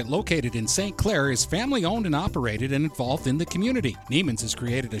Market, located in St. Clair, is family-owned and operated and involved in the community. Neiman's has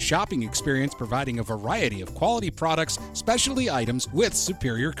created a shopping experience providing a variety of quality products, specialty items with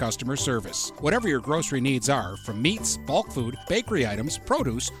superior customer service. Whatever your grocery needs are, from meats, bulk food, bakery items,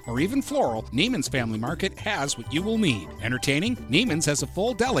 produce, or even floral, Neiman's Family Market has what you will need. Entertaining? Neiman's has a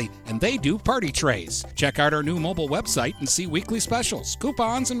full deli, and they do party trays. Check out our new mobile website and see weekly specials,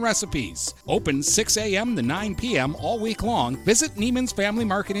 coupons, and recipes. Open 6 a.m. to 9 p.m. all week long. Visit Neiman's Family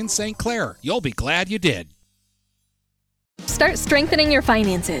Market in St. Clair. You'll be glad you did. Start strengthening your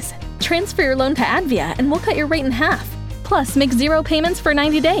finances. Transfer your loan to Advia and we'll cut your rate in half. Plus, make 0 payments for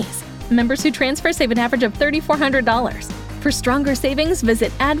 90 days. Members who transfer save an average of $3,400. For stronger savings,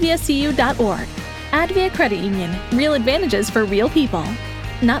 visit adviacu.org. Advia Credit Union. Real advantages for real people.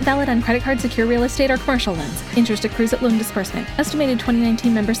 Not valid on credit card, secure real estate, or commercial loans. Interest accrues at loan disbursement. Estimated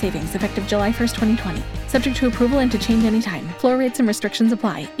 2019 member savings effective July 1st, 2020. Subject to approval and to change anytime. Floor rates and restrictions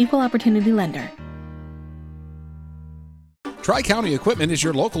apply. Equal opportunity lender. Tri-County Equipment is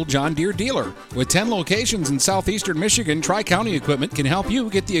your local John Deere dealer. With 10 locations in southeastern Michigan, Tri-County Equipment can help you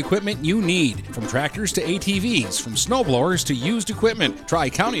get the equipment you need. From tractors to ATVs, from snowblowers to used equipment,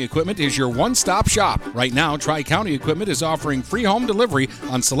 Tri-County Equipment is your one-stop shop. Right now, Tri-County Equipment is offering free home delivery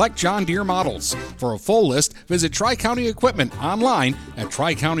on select John Deere models. For a full list, visit Tri-County Equipment online at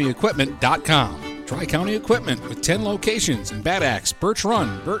tricountyequipment.com. Tri-County Equipment with 10 locations in Bad Axe, Birch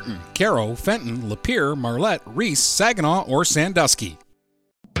Run, Burton, Caro, Fenton, Lapeer, Marlette, Reese, Saginaw, or Sandusky.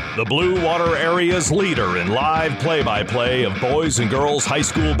 The Blue Water Area's leader in live play-by-play of boys and girls high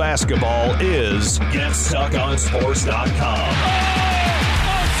school basketball is GetStuckOnSports.com.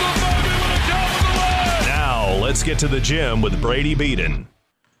 Now, let's get to the gym with Brady Beaton.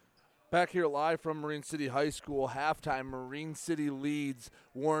 Back here live from Marine City High School, halftime, Marine City leads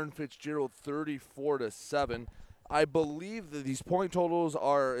Warren Fitzgerald 34-7. I believe that these point totals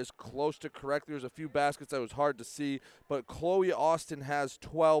are as close to correct. There's a few baskets that was hard to see, but Chloe Austin has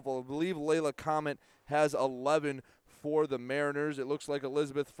 12. I believe Layla Comet has 11 for the Mariners. It looks like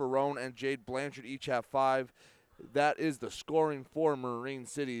Elizabeth Ferrone and Jade Blanchard each have 5. That is the scoring for Marine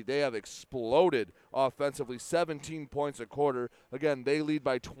City. They have exploded offensively, 17 points a quarter. Again, they lead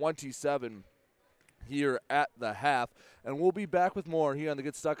by 27 here at the half. And we'll be back with more here on the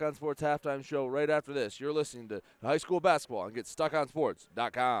Get Stuck on Sports halftime show right after this. You're listening to high school basketball on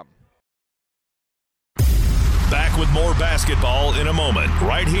GetStuckOnSports.com. Back with more basketball in a moment,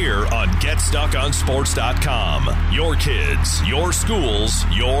 right here on GetStuckOnSports.com. Your kids, your schools,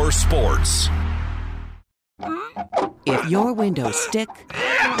 your sports. If your windows stick,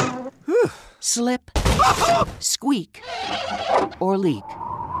 slip, squeak, or leak,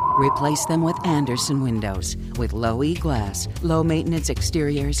 replace them with Anderson windows. With low E-glass, low-maintenance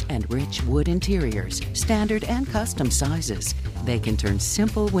exteriors, and rich wood interiors, standard and custom sizes, they can turn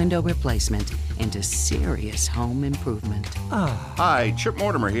simple window replacement into serious home improvement. Hi, Chip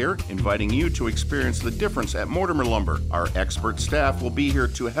Mortimer here, inviting you to experience the difference at Mortimer Lumber. Our expert staff will be here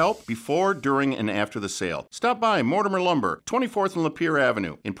to help before, during, and after the sale. Stop by Mortimer Lumber, 24th and Lapeer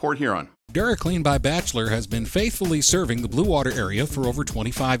Avenue in Port Huron. DuraClean by Bachelor has been faithfully serving the Blue Water area for over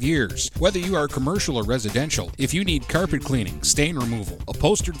 25 years. Whether you are commercial or residential, if you need carpet cleaning, stain removal,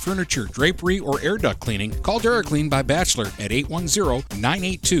 upholstered furniture, drapery, or air duct cleaning, call DuraClean by Bachelor at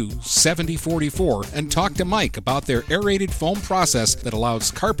 810-982-7044 and talk to Mike about their aerated foam process that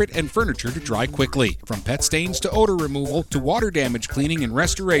allows carpet and furniture to dry quickly. From pet stains to odor removal to water damage cleaning and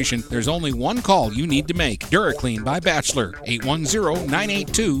restoration, there's only one call you need to make. DuraClean by Bachelor,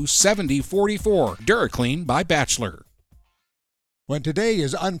 810-982-7044. DuraClean by Bachelor. When today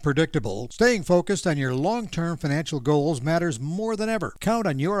is unpredictable, staying focused on your long-term financial goals matters more than ever. Count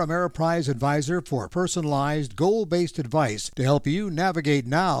on your Ameriprise advisor for personalized, goal-based advice to help you navigate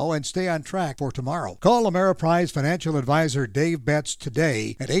now and stay on track for tomorrow. Call Ameriprise financial advisor Dave Betts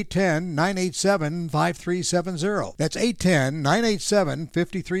today at 810-987-5370. That's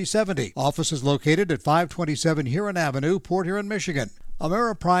 810-987-5370. Office is located at 527 Huron Avenue, Port Huron, Michigan.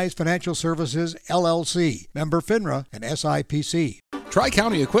 Ameriprise Financial Services, LLC, member FINRA and SIPC.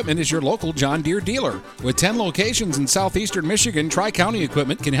 Tri-County Equipment is your local John Deere dealer. With 10 locations in southeastern Michigan, Tri-County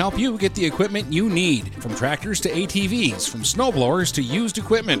Equipment can help you get the equipment you need. From tractors to ATVs, from snowblowers to used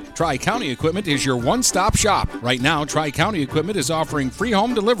equipment, Tri-County Equipment is your one-stop shop. Right now, Tri-County Equipment is offering free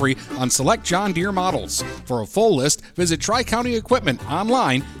home delivery on select John Deere models. For a full list, visit Tri-County Equipment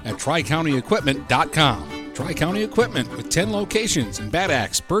online at tricountyequipment.com. Tri-County Equipment with 10 locations in Bad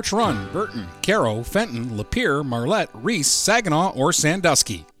Axe, Birch Run, Burton, Caro, Fenton, Lapeer, Marlette, Reese, Saginaw, or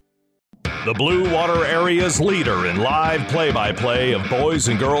Sandusky. The Blue Water Area's leader in live play-by-play of boys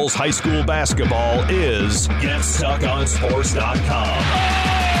and girls high school basketball is GetStuckOnSports.com.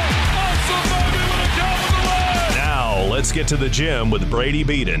 Now, let's get to the gym with Brady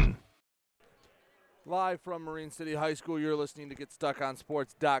Beaton. Live from Marine City High School, you're listening to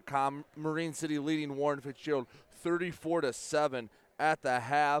GetStuckOnSports.com. Marine City leading Warren Fitzgerald 34-7 at the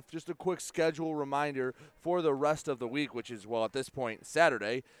half. Just a quick schedule reminder for the rest of the week, which is, well, at this point,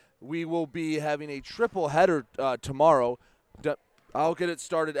 Saturday. We will be having a triple header tomorrow. I'll get it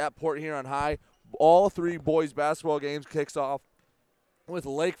started at Port Huron High. All 3 boys basketball games kicks off with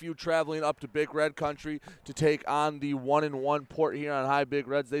Lakeview traveling up to Big Red Country to take on the 1-1 Port Huron High Big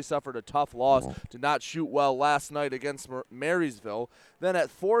Reds. They suffered a tough loss, did not shoot well last night against Marysville. Then at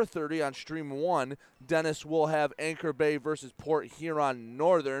 4:30 on Stream 1, Dennis will have Anchor Bay versus Port Huron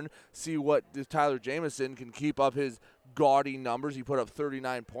Northern. See what Tyler Jamison can keep up his gaudy numbers. He put up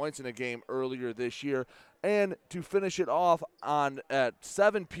 39 points in a game earlier this year. And to finish it off at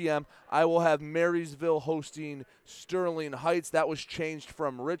 7 p.m., I will have Marysville hosting Sterling Heights. That was changed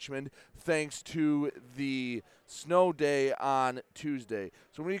from Richmond thanks to the snow day on Tuesday.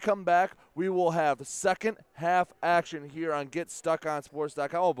 So when we come back, we will have second half action here on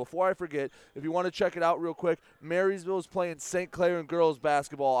GetStuckOnSports.com. Oh, before I forget, if you want to check it out real quick, Marysville is playing St. Clair and girls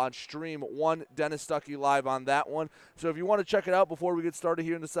basketball on Stream 1. Dennis Stuckey live on that one. So if you want to check it out before we get started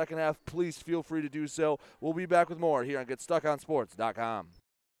here in the second half, please feel free to do so. We'll be back with more here on GetStuckOnSports.com.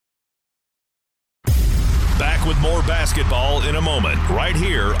 Back with more basketball in a moment, right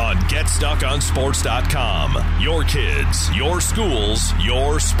here on GetStuckOnSports.com. Your kids, your schools,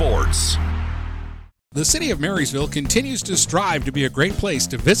 your sports. The city of Marysville continues to strive to be a great place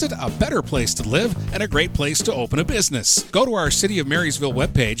to visit, a better place to live, and a great place to open a business. Go to our City of Marysville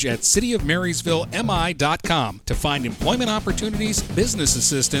webpage at cityofmarysvillemi.com to find employment opportunities, business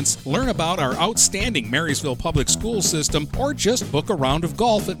assistance, learn about our outstanding Marysville public school system, or just book a round of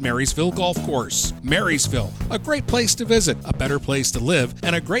golf at Marysville Golf Course. Marysville, a great place to visit, a better place to live,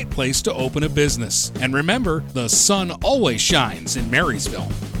 and a great place to open a business. And remember, the sun always shines in Marysville.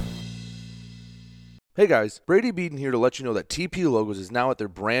 Hey guys, Brady Beaton here to let you know that TP Logos is now at their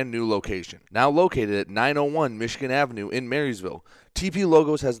brand new location. Now located at 901 Michigan Avenue in Marysville, TP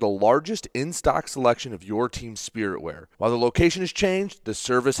Logos has the largest in-stock selection of your team's spirit wear. While the location has changed, the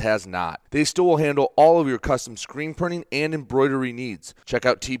service has not. They still will handle all of your custom screen printing and embroidery needs. Check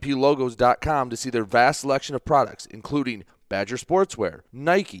out tplogos.com to see their vast selection of products, including Badger Sportswear,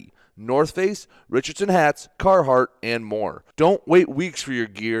 Nike, North Face, Richardson hats, Carhartt, and more. Don't wait weeks for your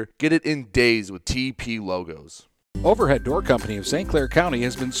gear. Get it in days with TP Logos. Overhead Door Company of St. Clair County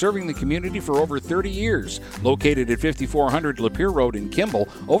has been serving the community for over 30 years. Located at 5400 Lapeer Road in Kimball,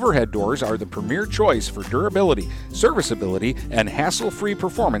 Overhead Doors are the premier choice for durability, serviceability, and hassle-free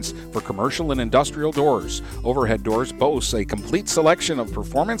performance for commercial and industrial doors. Overhead Doors boasts a complete selection of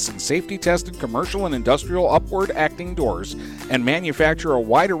performance and safety-tested commercial and industrial upward-acting doors and manufacture a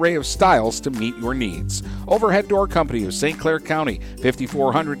wide array of styles to meet your needs. Overhead Door Company of St. Clair County,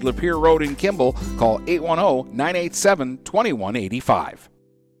 5400 Lapeer Road in Kimball. Call 810-987-2185.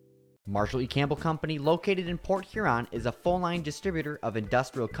 Marshall E. Campbell Company, located in Port Huron, is a full-line distributor of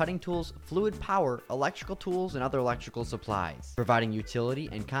industrial cutting tools, fluid power, electrical tools, and other electrical supplies, providing utility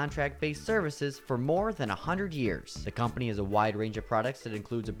and contract-based services for more than 100 years. The company has a wide range of products that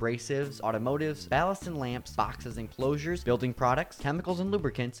includes abrasives, automotives, ballast and lamps, boxes and closures, building products, chemicals and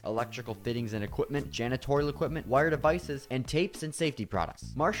lubricants, electrical fittings and equipment, janitorial equipment, wire devices, and tapes and safety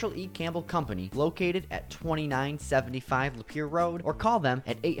products. Marshall E. Campbell Company, located at 2975 Lapeer Road, or call them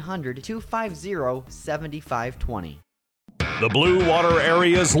at 800-250-7520. The Blue Water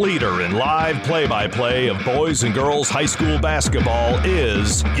Area's leader in live play-by-play of boys and girls high school basketball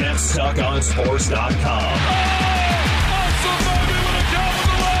is GetStuckOnSports.com.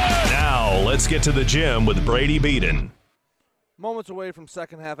 Now, let's get to the gym with Brady Beaton. Moments away from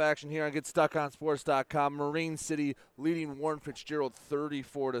second half action here on GetStuckOnSports.com. Marine City leading Warren Fitzgerald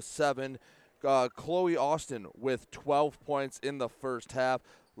 34-7. Chloe Austin with 12 points in the first half.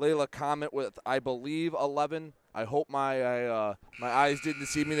 Layla Comet with, I believe, 11. I hope my eyes didn't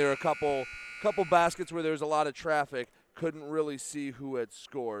deceive me. There were a couple baskets where there was a lot of traffic. Couldn't really see who had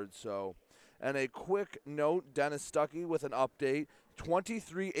scored. So, and a quick note, Dennis Stuckey with an update.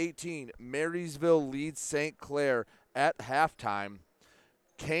 23-18, Marysville leads St. Clair at halftime.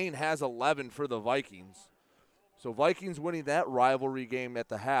 Kane has 11 for the Vikings. So Vikings winning that rivalry game at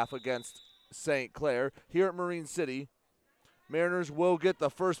the half against St. Clair. Here at Marine City, Mariners will get the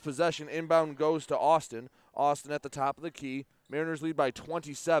first possession. Inbound goes to Austin. Austin at the top of the key. Mariners lead by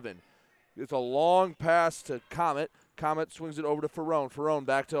 27. It's a long pass to Comet. Comet swings it over to Ferrone. Ferrone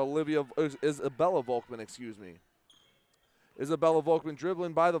back to Isabella Volkman, Isabella Volkman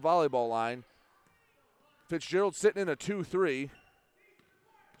dribbling by the volleyball line. Fitzgerald sitting in a 2-3.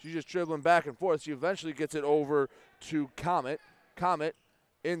 She's just dribbling back and forth. She eventually gets it over to Comet. Comet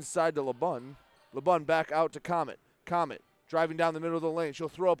inside to LeBun. LeBun back out to Comet. Comet driving down the middle of the lane. She'll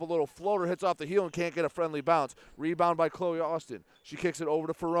throw up a little floater, hits off the heel and can't get a friendly bounce. Rebound by Chloe Austin. She kicks it over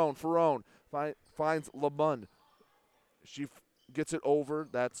to Ferrone. Ferrone finds LeBun. She gets it over.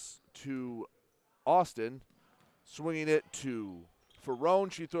 That's to Austin. Swinging it to Ferrone.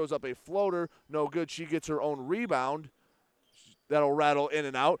 She throws up a floater. No good. She gets her own rebound. That'll rattle in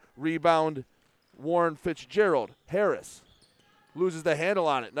and out. Rebound, Warren Fitzgerald. Harris loses the handle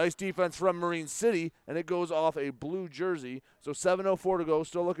on it. Nice defense from Marine City, and it goes off a blue jersey. So 7:04 to go.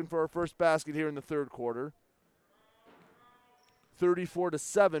 Still looking for our first basket here in the third quarter.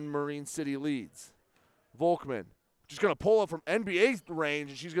 34-7, Marine City leads. Volkman just going to pull up from NBA range,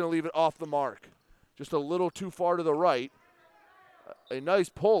 and she's going to leave it off the mark. Just a little too far to the right. A nice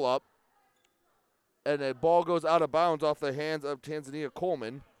pull-up, and a ball goes out of bounds off the hands of Tanzania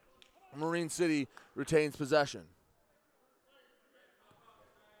Coleman. Marine City retains possession.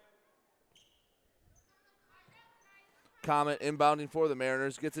 Comet inbounding for the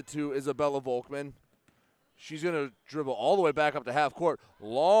Mariners. Gets it to Isabella Volkman. She's going to dribble all the way back up to half court.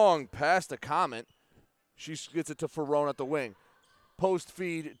 Long pass to Comet. She gets it to Ferrone at the wing. Post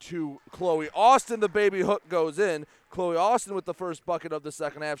feed to Chloe Austin. The baby hook goes in. Chloe Austin with the first bucket of the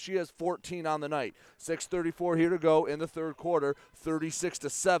second half. She has 14 on the night. 6:34 here to go in the third quarter.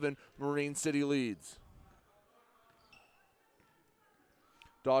 36-7, Marine City leads.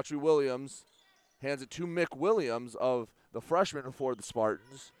 Daughtry Williams hands it to Mick Williams of the freshman for the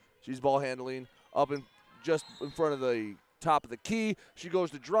Spartans. She's ball handling up in just in front of the top of the key. She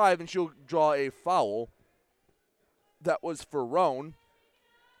goes to drive, and she'll draw a foul. That was Ferrone.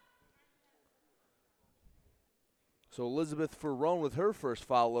 So Elizabeth Ferrone with her first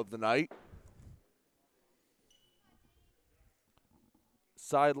foul of the night.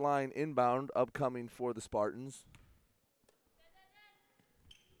 Sideline inbound upcoming for the Spartans.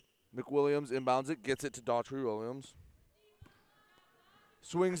 McWilliams inbounds it, gets it to Daughtry Williams.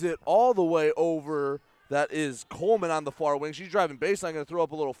 Swings it all the way over. That is Coleman on the far wing. She's driving baseline, going to throw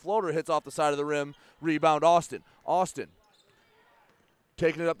up a little floater, hits off the side of the rim. Rebound Austin. Austin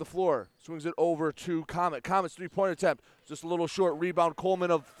taking it up the floor. Swings it over to Comet. Comet's three-point attempt. Just a little short. Rebound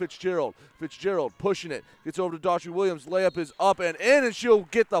Coleman of Fitzgerald. Fitzgerald pushing it. Gets over to Daughtry Williams. Layup is up and in, and she'll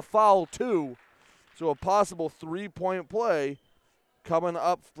get the foul too. So a possible three-point play coming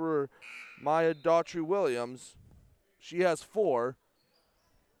up for Maya Daughtry Williams. She has 4.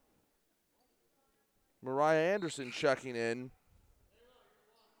 Mariah Anderson checking in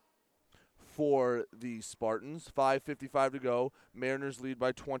for the Spartans. 5:55 to go. Mariners lead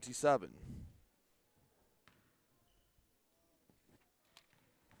by 27.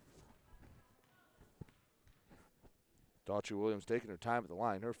 Daughtry Williams taking her time at the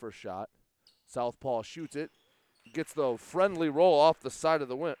line. Her first shot. Southpaw shoots it. Gets the friendly roll off the side of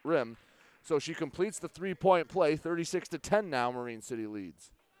the rim. So she completes the three-point play. 36-10 now, Marine City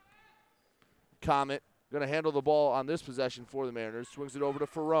leads. Comet going to handle the ball on this possession for the Mariners. Swings it over to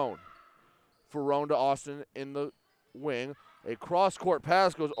Ferrone. Ferrone to Austin in the wing. A cross-court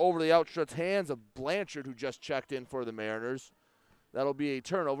pass goes over the outstretched hands of Blanchard, who just checked in for the Mariners. That'll be a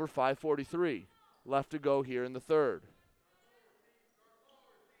turnover. 5:43 left to go here in the third.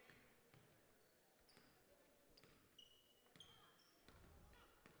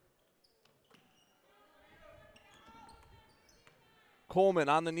 Coleman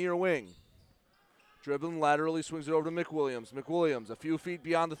on the near wing. Dribbling laterally, swings it over to McWilliams. McWilliams a few feet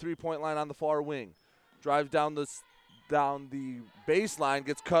beyond the three-point line on the far wing. Drives down the baseline,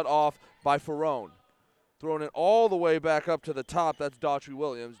 gets cut off by Ferrone. Throwing it all the way back up to the top, that's Daughtry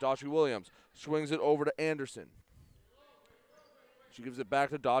Williams. Daughtry Williams swings it over to Anderson. She gives it back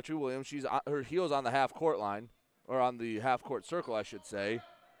to Daughtry Williams. She's her heel's on the half-court line, or on the half-court circle, I should say.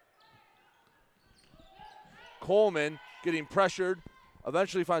 Coleman getting pressured.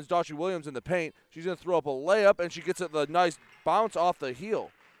 Eventually finds Daughtry Williams in the paint. She's going to throw up a layup, and she gets it the nice bounce off the heel.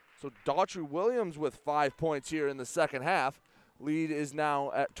 So Daughtry Williams with 5 points here in the second half. Lead is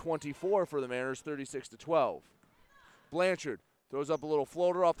now at 24 for the Mariners, 36-12. Blanchard throws up a little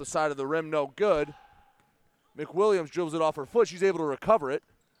floater off the side of the rim, no good. McWilliams dribbles it off her foot. She's able to recover it.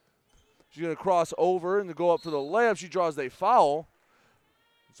 She's going to cross over and to go up for the layup. She draws a foul.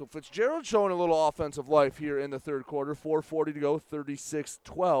 So Fitzgerald showing a little offensive life here in the third quarter. 4:40 to go,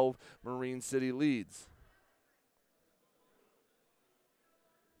 36-12. Marine City leads.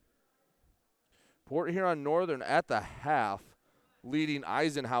 Port Huron Northern at the half, leading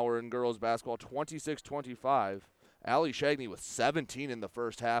Eisenhower in girls basketball 26-25. Allie Shagney with 17 in the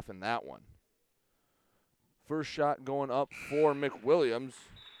first half in that one. First shot going up for McWilliams.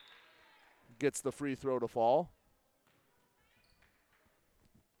 Gets the free throw to fall.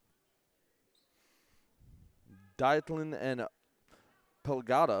 Dietlin and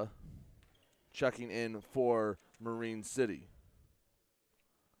Pelgata checking in for Marine City.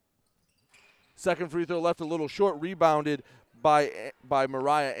 Second free throw left a little short, rebounded by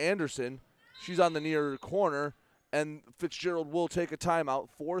Mariah Anderson. She's on the near corner, and Fitzgerald will take a timeout.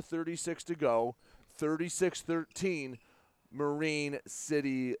 4:36 to go, 36-13. Marine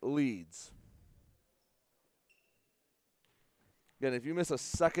City leads. Again, if you miss a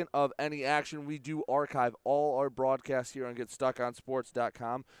second of any action, we do archive all our broadcasts here on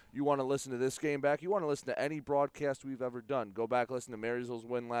GetStuckOnSports.com. You want to listen to this game back? You want to listen to any broadcast we've ever done? Go back, listen to Marysville's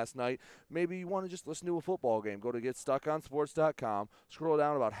win last night. Maybe you want to just listen to a football game. Go to GetStuckOnSports.com. Scroll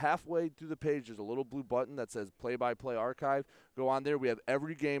down about halfway through the page. There's a little blue button that says Play-by-Play Archive. Go on there. We have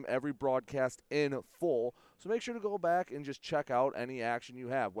every game, every broadcast in full. So make sure to go back and just check out any action you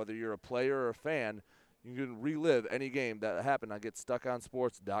have, whether you're a player or a fan. You can relive any game that happened on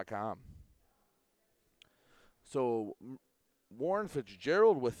GetStuckOnSports.com. So Warren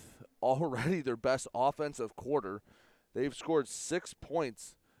Fitzgerald with already their best offensive quarter. They've scored 6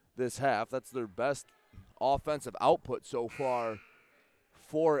 points this half. That's their best offensive output so far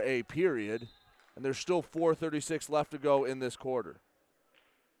for a period. And there's still 4:36 left to go in this quarter.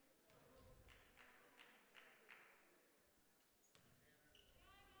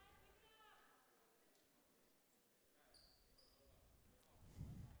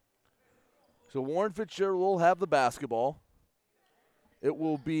 So Warren Fitzgerald will have the basketball. It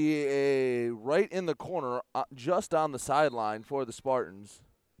will be right in the corner, just on the sideline for the Spartans.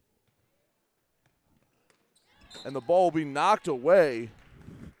 And the ball will be knocked away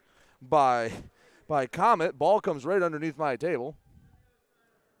by Comet. Ball comes right underneath my table.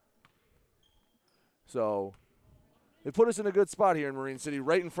 So they put us in a good spot here in Marine City,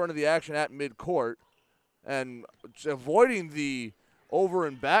 right in front of the action at midcourt. And avoiding the over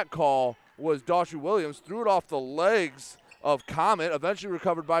and back call was Daughtry Williams, threw it off the legs of Comet, eventually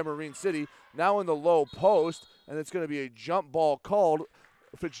recovered by Marine City, now in the low post, and it's going to be a jump ball called.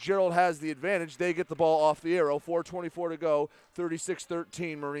 Fitzgerald has the advantage. They get the ball off the arrow. 4:24 to go,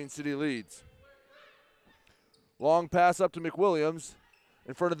 36-13, Marine City leads. Long pass up to McWilliams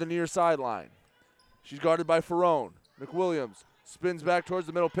in front of the near sideline. She's guarded by Ferrone. McWilliams spins back towards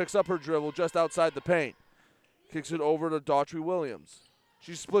the middle, picks up her dribble just outside the paint. Kicks it over to Daughtry Williams.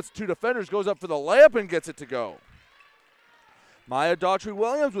 She splits two defenders, goes up for the layup, and gets it to go. Maya Daughtry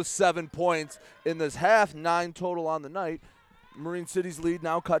Williams with 7 points in this half, 9 total on the night. Marine City's lead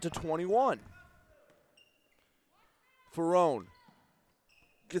now cut to 21. Ferrone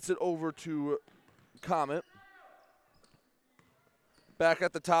gets it over to Comet. Back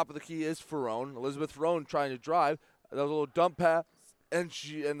at the top of the key is Ferrone. Elizabeth Ferrone trying to drive. A little dump pass, and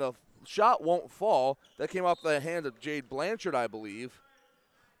the shot won't fall. That came off the hand of Jade Blanchard, I believe.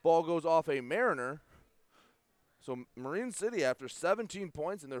 Ball goes off a Mariner. So Marine City, after 17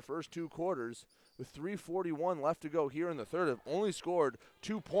 points in their first 2 quarters, with 3:41 left to go here in the third, have only scored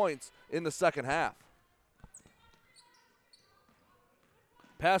 2 points in the second half.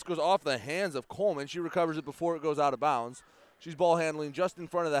 Pass goes off the hands of Coleman. She recovers it before it goes out of bounds. She's ball handling just in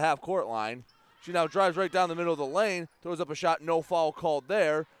front of the half-court line. She now drives right down the middle of the lane, throws up a shot, no foul called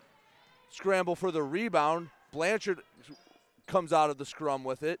there. Scramble for the rebound. Blanchard comes out of the scrum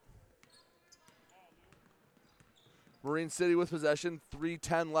with it. Marine City with possession,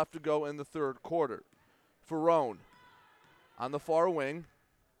 3:10 left to go in the third quarter. Ferrone on the far wing,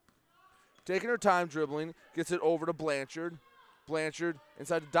 taking her time dribbling, gets it over to Blanchard. Blanchard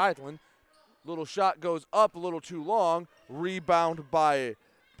inside to Dylan. Little shot goes up a little too long. Rebound by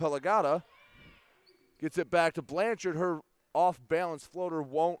Pelagata. Gets it back to Blanchard. Her off-balance floater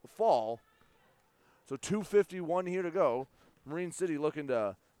won't fall. So 2:51 here to go. Marine City looking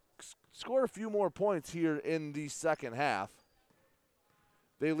to score a few more points here in the second half.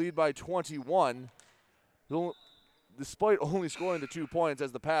 They lead by 21. Despite only scoring the 2 points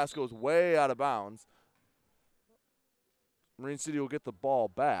as the pass goes way out of bounds. Marine City will get the ball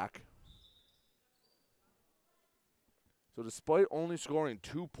back. So despite only scoring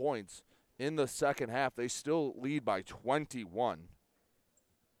 2 points in the second half, they still lead by 21.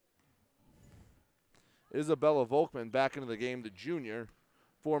 Isabella Volkman back into the game, the junior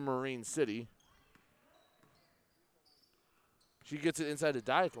for Marine City. She gets it inside to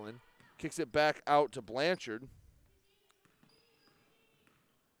Dylan, kicks it back out to Blanchard.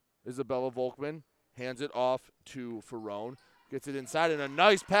 Isabella Volkman hands it off to Ferrone. Gets it inside, and a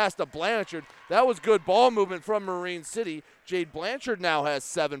nice pass to Blanchard. That was good ball movement from Marine City. Jade Blanchard now has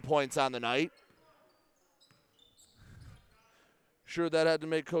 7 points on the night. Sure, that had to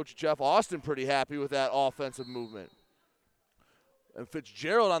make Coach Jeff Austin pretty happy with that offensive movement. And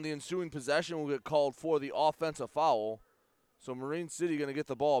Fitzgerald on the ensuing possession will get called for the offensive foul. So Marine City going to get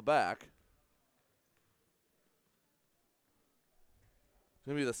the ball back. It's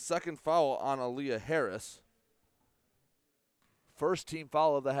going to be the second foul on Aaliyah Harris. First team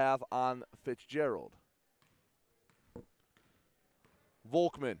foul of the half on Fitzgerald.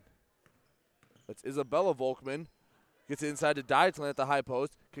 Volkman. That's Isabella Volkman. Gets it inside to Dietlin at the high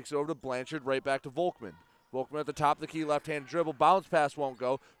post. Kicks it over to Blanchard, right back to Volkman. Volkman at the top of the key, left-hand dribble. Bounce pass won't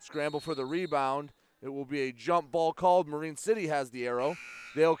go. Scramble for the rebound. It will be a jump ball called. Marine City has the arrow.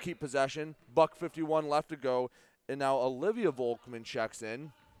 They'll keep possession. $1:51 left to go. And now Olivia Volkman checks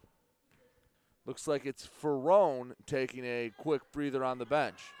in. Looks like it's Ferrone taking a quick breather on the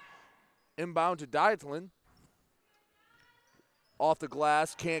bench. Inbound to Dietlin. Off the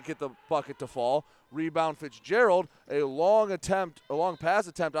glass, can't get the bucket to fall. Rebound Fitzgerald, a long pass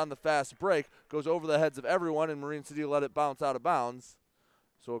attempt on the fast break. Goes over the heads of everyone, and Marine City let it bounce out of bounds.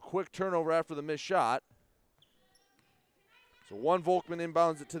 So a quick turnover after the missed shot. So one Volkman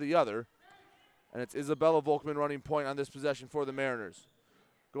inbounds it to the other. And it's Isabella Volkman running point on this possession for the Mariners.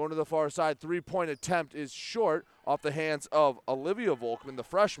 Going to the far side, three-point attempt is short off the hands of Olivia Volkman, the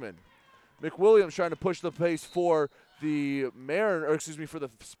freshman. McWilliams trying to push the pace for the for the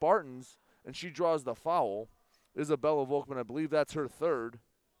Spartans, and she draws the foul. Isabella Volkman, I believe that's her third.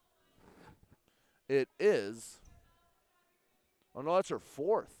 It is. Oh, no, that's her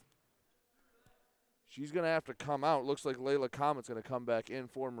fourth. She's going to have to come out. Looks like Layla Comet's going to come back in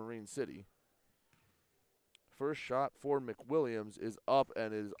for Marine City. First shot for McWilliams is up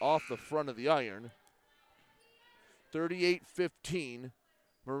and is off the front of the iron. 38-15.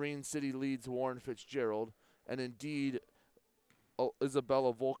 Marine City leads Warren Fitzgerald. And indeed,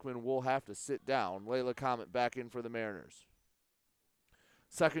 Isabella Volkman will have to sit down. Layla Comet back in for the Mariners.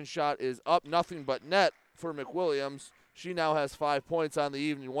 Second shot is up, nothing but net for McWilliams. She now has 5 points on the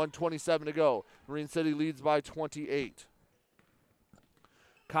evening. 1:27 to go. Marine City leads by 28.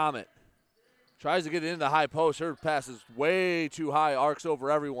 Comet tries to get it into the high post. Her pass is way too high, arcs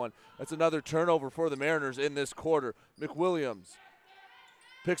over everyone. That's another turnover for the Mariners in this quarter. McWilliams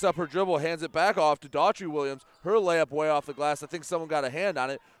picks up her dribble, hands it back off to Daughtry Williams. Her layup way off the glass. I think someone got a hand on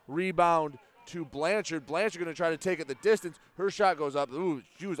it. Rebound to Blanchard. Blanchard going to try to take it the distance. Her shot goes up. Ooh,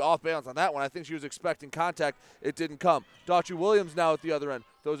 she was off balance on that one. I think she was expecting contact. It didn't come. Daughtry Williams now at the other end.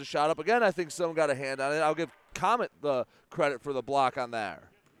 Throws a shot up. Again, I think someone got a hand on it. I'll give Comet the credit for the block on there.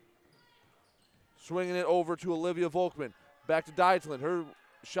 Swinging it over to Olivia Volkman. Back to Dietlin. Her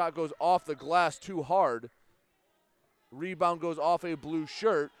shot goes off the glass too hard. Rebound goes off a blue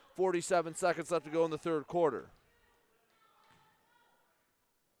shirt. 47 seconds left to go in the third quarter.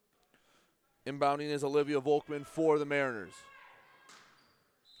 Inbounding is Olivia Volkman for the Mariners.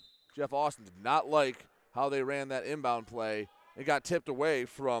 Jeff Austin did not like how they ran that inbound play. It got tipped away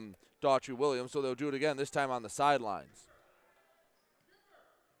from Daughtry Williams, so they'll do it again, this time on the sidelines.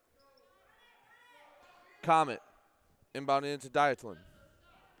 Comet inbounding into Dietlin.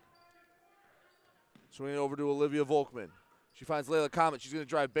 Swinging over to Olivia Volkman. She finds Layla Comet. She's going to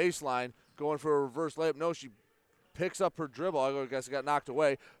drive baseline, going for a reverse layup. No, she picks up her dribble. I guess it got knocked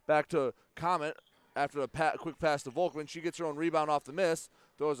away. Back to Comet after a quick pass to Volkman. She gets her own rebound off the miss.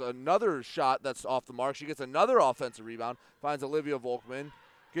 Throws another shot that's off the mark. She gets another offensive rebound. Finds Olivia Volkman.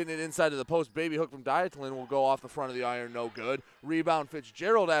 Getting it inside of the post. Baby hook from Dietlin will go off the front of the iron. No good. Rebound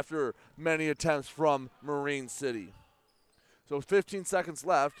Fitzgerald after many attempts from Marine City. So 15 seconds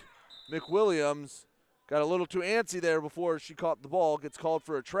left. McWilliams got a little too antsy there before she caught the ball. Gets called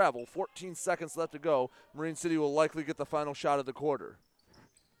for a travel. 14 seconds left to go. Marine City will likely get the final shot of the quarter.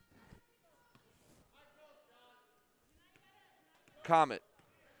 Comet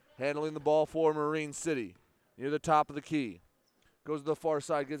handling the ball for Marine City. Near the top of the key. Goes to the far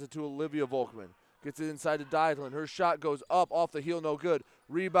side, gets it to Olivia Volkman. Gets it inside to Dietlin. Her shot goes up off the heel, no good.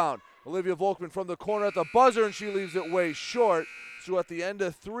 Rebound. Olivia Volkman from the corner at the buzzer, and she leaves it way short. So at the end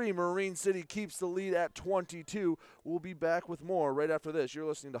of 3, Marine City keeps the lead at 22. We'll be back with more right after this. You're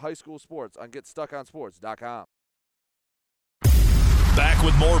listening to High School Sports on GetStuckOnSports.com. Back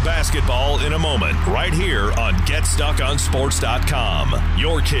with more basketball in a moment, right here on GetStuckOnSports.com.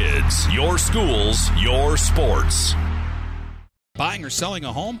 Your kids, your schools, your sports. Buying or selling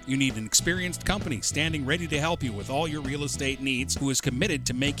a home? You need an experienced company standing ready to help you with all your real estate needs, who is committed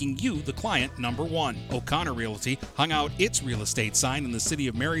to making you the client number one. O'Connor Realty hung out its real estate sign in the city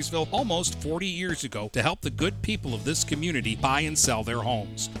of Marysville almost 40 years ago to help the good people of this community buy and sell their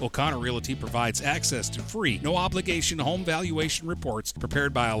homes. O'Connor Realty provides access to free, no-obligation home valuation reports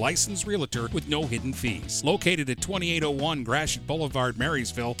prepared by a licensed realtor with no hidden fees. Located at 2801 Gratiot Boulevard,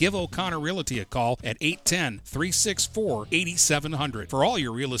 Marysville, give O'Connor Realty a call at 810-364-8700 for all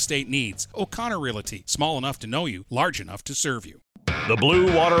your real estate needs. O'Connor Realty, small enough to know you, large enough to serve you. The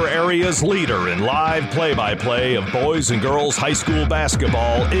Blue Water Area's leader in live play-by-play of boys and girls high school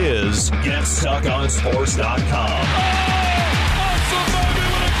basketball is GetStuckOnSports.com.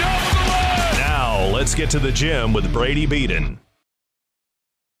 Now let's get to the gym with Brady Beaton.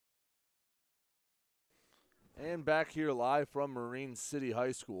 And back here live from Marine City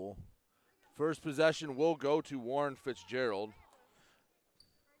High School. First possession will go to Warren Fitzgerald.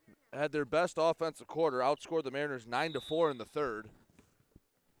 Had their best offensive quarter, outscored the Mariners 9-4 in the third.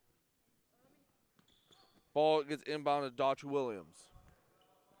 Ball gets inbound to Daughtry Williams.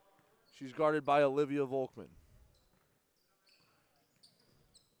 She's guarded by Olivia Volkman.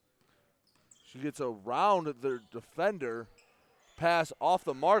 She gets around the defender, pass off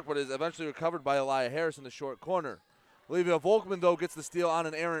the mark, but is eventually recovered by Elia Harris in the short corner. Olivia Volkman, though, gets the steal on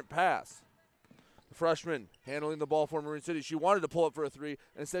an errant pass. The freshman handling the ball for Marine City. She wanted to pull up for a three,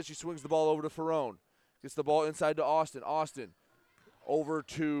 and instead she swings the ball over to Ferrone. Gets the ball inside to Austin. Austin over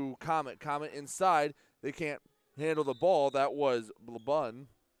to Comet. Comet inside. They can't handle the ball. That was LeBun.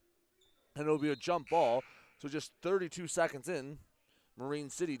 And it'll be a jump ball. So just 32 seconds in, Marine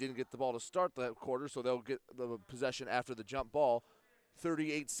City didn't get the ball to start that quarter, so they'll get the possession after the jump ball.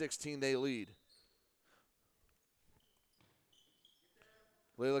 38-16 they lead.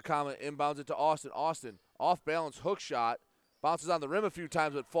 Layla Comet inbounds it to Austin. Austin, off-balance hook shot. Bounces on the rim a few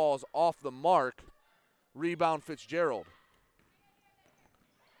times, but falls off the mark. Rebound Fitzgerald.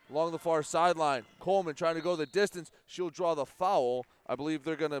 Along the far sideline, Coleman trying to go the distance. She'll draw the foul. I believe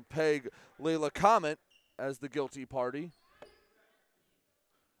they're going to peg Layla Comet as the guilty party.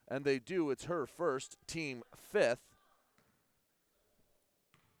 And they do. It's her first, team fifth.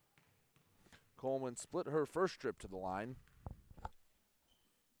 Coleman split her first trip to the line.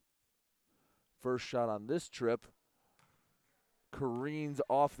 First shot on this trip careens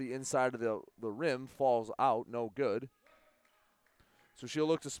off the inside of the rim, falls out, no good. So she'll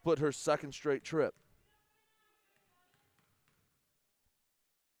look to split her second straight trip.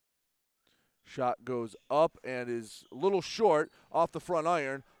 Shot goes up and is a little short off the front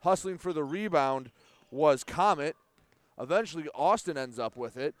iron. Hustling for the rebound was Comet. Eventually, Austin ends up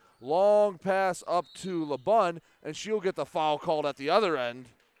with it. Long pass up to LeBun, and she'll get the foul called at the other end.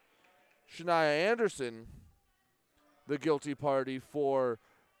 Shania Anderson, the guilty party for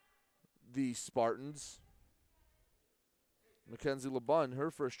the Spartans. Mackenzie LeBun, her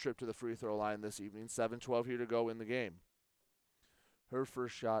first trip to the free throw line this evening. 7:12 here to go in the game. Her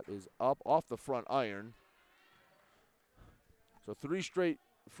first shot is up off the front iron. So 3 straight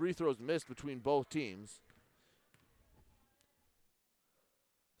free throws missed between both teams.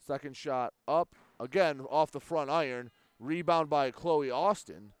 Second shot up, again off the front iron. Rebound by Chloe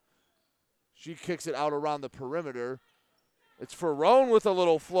Austin. She kicks it out around the perimeter. It's Ferrone with a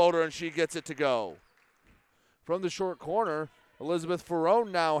little floater, and she gets it to go. From the short corner, Elizabeth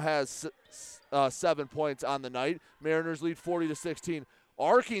Ferrone now has 7 points on the night. Mariners lead 40-16.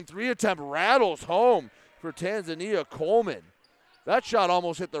 Arcing 3 attempt rattles home for Tanzania Coleman. That shot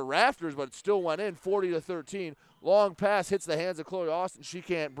almost hit the rafters, but it still went in, 40-13. Long pass hits the hands of Chloe Austin. She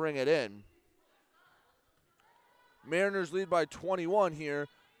can't bring it in. Mariners lead by 21 here.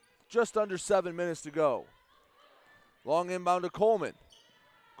 Just under 7 minutes to go. Long inbound to Coleman.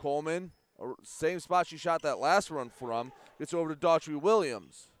 Coleman, same spot she shot that last run from, gets over to Daughtry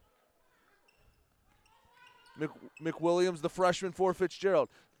Williams. McWilliams, the freshman for Fitzgerald,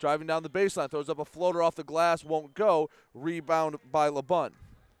 driving down the baseline, throws up a floater off the glass, won't go. Rebound by LeBun.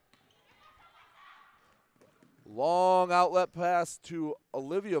 Long outlet pass to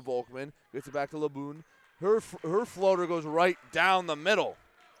Olivia Volkman, gets it back to LeBun. Her floater goes right down the middle.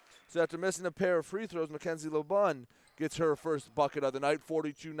 So after missing a pair of free throws, Mackenzie LeBun gets her first bucket of the night.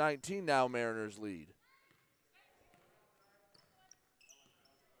 42-19 now Mariners lead.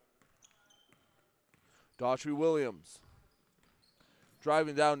 Daughtry Williams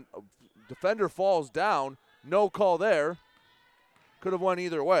driving down. Defender falls down. No call there. Could have went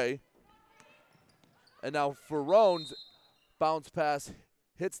either way. And now Ferrone's bounce pass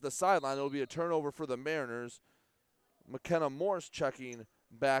hits the sideline. It'll be a turnover for the Mariners. McKenna Morse checking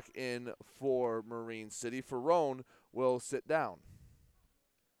back in for Marine City. Ferrone will sit down.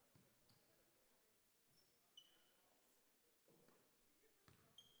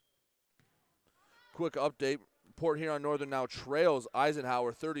 Quick update. Port Huron Northern now trails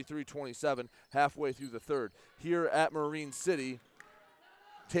Eisenhower 33-27 halfway through the third. Here at Marine City,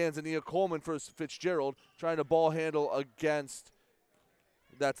 Tanzania Coleman for Fitzgerald trying to ball handle against,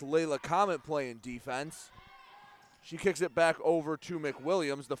 that's Layla Comet playing defense. She kicks it back over to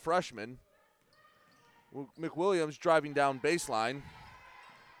McWilliams, the freshman. McWilliams driving down baseline.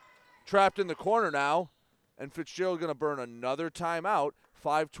 Trapped in the corner now, and Fitzgerald going to burn another timeout.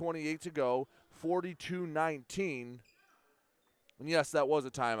 5:28 to go, 42-19. And yes, that was a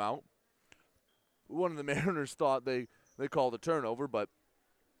timeout. One of the Mariners thought they called a turnover, but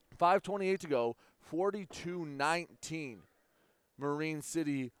 5:28 to go, 42-19. Marine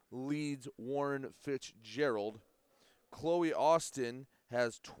City leads Warren Fitzgerald. Chloe Austin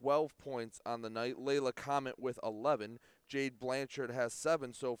has 12 points on the night. Layla Comet with 11. Jade Blanchard has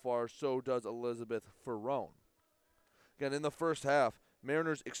 7 so far. So does Elizabeth Ferrone. Again, in the first half,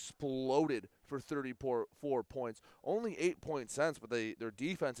 Mariners exploded for 34 points. Only 8 points since, but their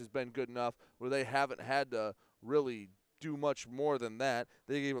defense has been good enough where they haven't had to really do much more than that.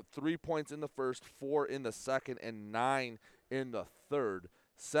 They gave up 3 points in the first, 4 in the second, and 9 in the third.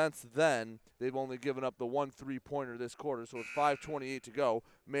 Since then, they've only given up the 1 3-pointer this quarter, so with 5:28 to go,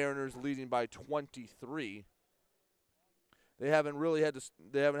 Mariners leading by 23. They haven't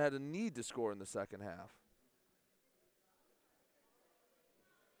had a need to score in the second half.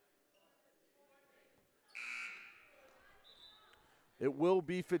 It will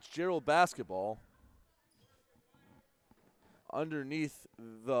be Fitzgerald basketball underneath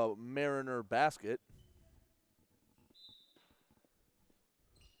the Mariner basket.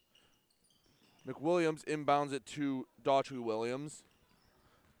 McWilliams inbounds it to Daughtry Williams.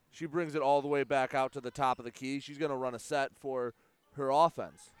 She brings it all the way back out to the top of the key. She's going to run a set for her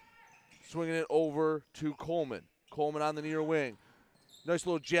offense. Swinging it over to Coleman. Coleman on the near wing. Nice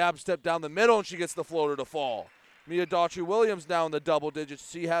little jab step down the middle, and she gets the floater to fall. Mia Daughtry Williams now in the double digits.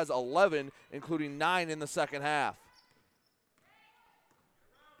 She has 11, including 9 in the second half.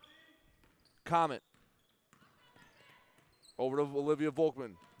 Comet. Over to Olivia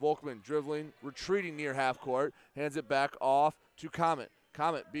Volkman. Volkman dribbling, retreating near half court. Hands it back off to Comet.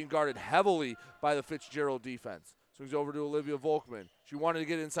 Comet being guarded heavily by the Fitzgerald defense. Swings over to Olivia Volkman. She wanted to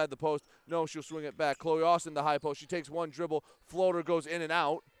get inside the post. No, she'll swing it back. Chloe Austin, the high post. She takes one dribble. Floater goes in and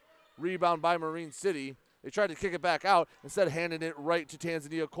out. Rebound by Marine City. They tried to kick it back out, instead handing it right to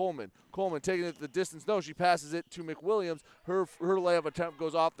Tanzania Coleman. Coleman taking it the distance. No, she passes it to McWilliams. Her layup attempt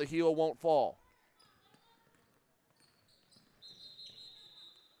goes off the heel, won't fall.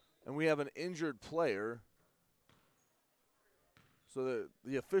 And we have an injured player. So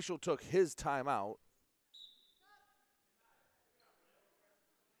the official took his timeout.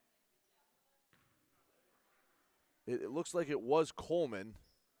 It looks like it was Coleman.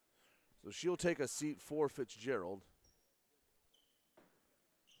 So she'll take a seat for Fitzgerald.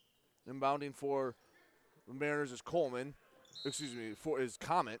 Inbounding for the Mariners is Coleman. Is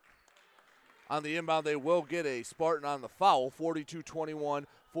Comet. On the inbound, they will get a Spartan on the foul. 42-21,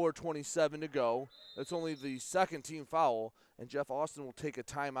 4:27 to go. That's only the second team foul. And Jeff Austin will take a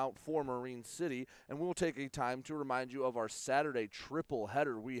timeout for Marine City. And we'll take a time to remind you of our Saturday triple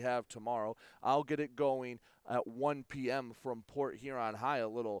header we have tomorrow. I'll get it going at 1 p.m. from Port Huron High, a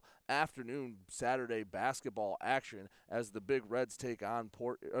little afternoon Saturday basketball action as the Big Reds takes on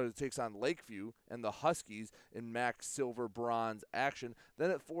Lakeview and the Huskies in MAC Silver Bronze action.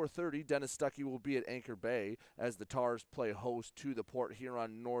 Then at 4:30, Dennis Stuckey will be at Anchor Bay as the Tars play host to the Port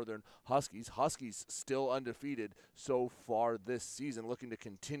Huron Northern Huskies. Huskies still undefeated so far this season, looking to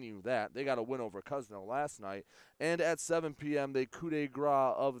continue that. They got a win over Cosno last night. And at 7 p.m., the coup de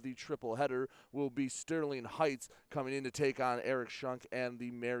grace of the triple header will be Sterling Heights coming in to take on Eric Schunk and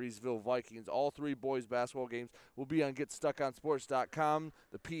the Marysville Vikings. All 3 boys basketball games will be on GetStuckOnSports.com.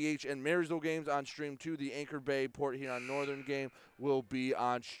 The PH and Marysville games on Stream 2. The Anchor Bay Port Huron Northern game will be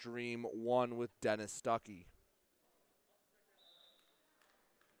on Stream 1 with Dennis Stuckey.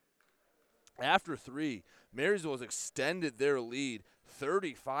 After 3, Marysville has extended their lead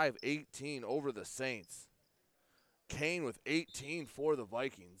 35-18 over the Saints. Kane with 18 for the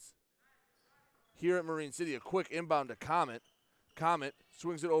Vikings. Here at Marine City, a quick inbound to Comet. Comet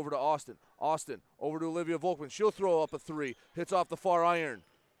swings it over to Austin. Austin over to Olivia Volkman. She'll throw up a 3. Hits off the far iron.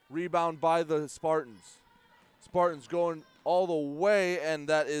 Rebound by the Spartans. Spartans going all the way, and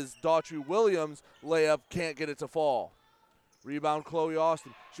that is Daughtry Williams. Layup, can't get it to fall. Rebound Chloe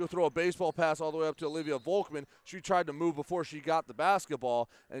Austin. She'll throw a baseball pass all the way up to Olivia Volkman. She tried to move before she got the basketball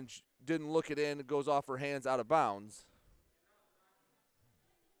and didn't look it in. It goes off her hands out of bounds.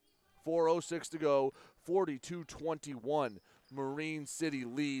 4:06 to go, 42-21. Marine City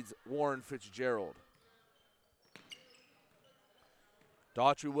leads Warren Fitzgerald.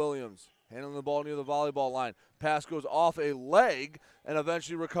 Daughtry Williams handling the ball near the volleyball line. Pass goes off a leg and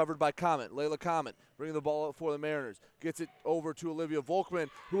eventually recovered by Comet. Layla Comet bringing the ball up for the Mariners. Gets it over to Olivia Volkman,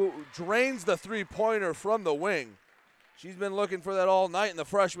 who drains the three-pointer from the wing. She's been looking for that all night, and the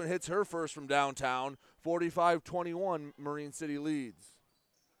freshman hits her first from downtown. 45-21, Marine City leads.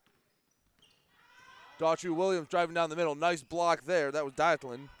 Daughtry Williams driving down the middle. Nice block there. That was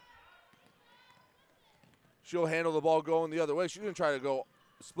Dietlin. She'll handle the ball going the other way. She's going to try to go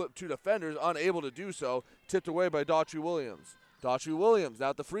split 2 defenders, unable to do so. Tipped away by Daughtry Williams. Daughtry Williams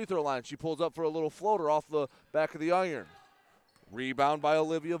out the free throw line. She pulls up for a little floater off the back of the iron. Rebound by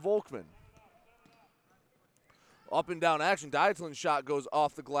Olivia Volkman. Up and down action. Dietland's shot goes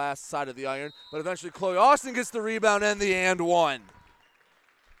off the glass side of the iron, but eventually Chloe Austin gets the rebound and the and one.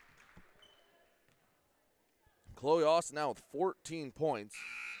 Chloe Austin now with 14 points.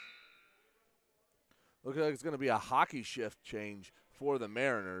 Looks like it's going to be a hockey shift change for the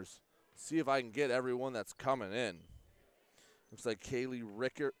Mariners. See if I can get everyone that's coming in. Looks like Kaylee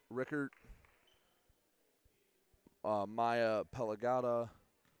Rickert, Maya Pelagata.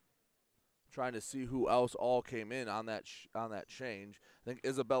 Trying to see who else all came in on that change. I think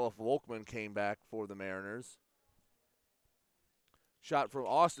Isabella Volkman came back for the Mariners. Shot from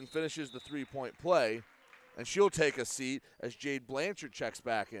Austin finishes the three-point play, and she'll take a seat as Jade Blanchard checks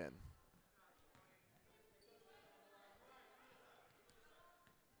back in.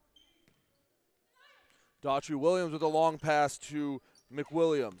 Daughtry Williams with a long pass to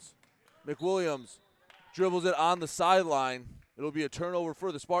McWilliams. McWilliams dribbles it on the sideline. It'll be a turnover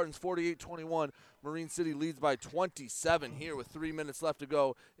for the Spartans, 48-21. Marine City leads by 27 here with 3 minutes left to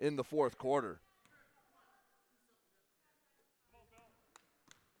go in the fourth quarter.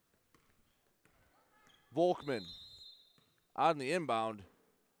 Volkman on the inbound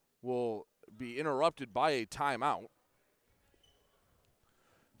will be interrupted by a timeout.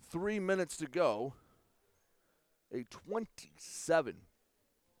 3 minutes to go. A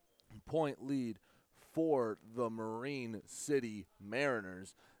 27-point lead for the Marine City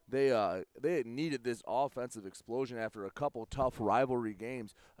Mariners. They had needed this offensive explosion after a couple tough rivalry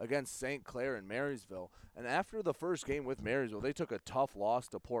games against St. Clair and Marysville. And after the first game with Marysville, they took a tough loss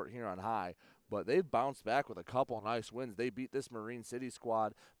to Port Huron High, but they've bounced back with a couple nice wins. They beat this Marine City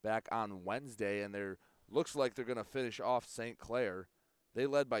squad back on Wednesday, and looks like they're going to finish off St. Clair. They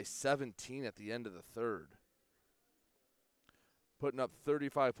led by 17 at the end of the third. Putting up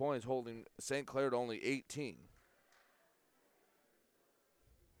 35 points, holding St. Clair to only 18.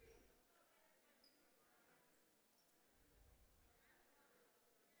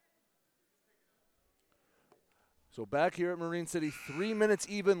 So back here at Marine City, 3 minutes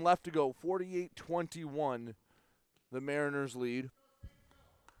even left to go. 48-21, the Mariners lead.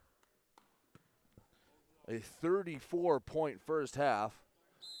 A 34-point first half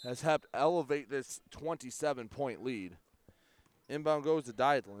has helped elevate this 27-point lead. Inbound goes to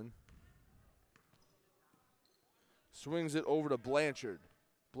Dietland. Swings it over to Blanchard.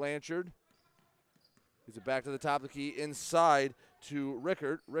 Blanchard gives it back to the top of the key. Inside to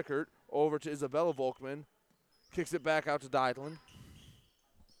Rickert. Rickert over to Isabella Volkman. Kicks it back out to Dietland.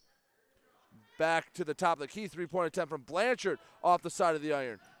 Back to the top of the key. Three-point attempt from Blanchard off the side of the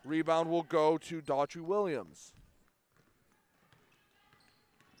iron. Rebound will go to Daughtry Williams.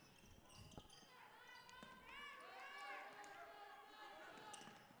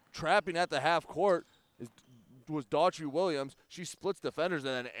 Trapping at the half court was Daughtry Williams. She splits defenders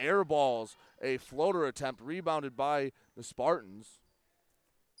and then airballs a floater attempt rebounded by the Spartans.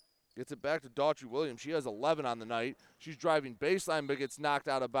 Gets it back to Daughtry Williams. She has 11 on the night. She's driving baseline but gets knocked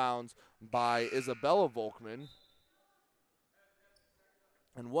out of bounds by Isabella Volkman.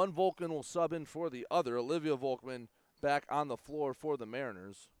 And one Volkman will sub in for the other. Olivia Volkman back on the floor for the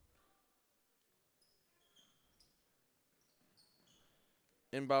Mariners.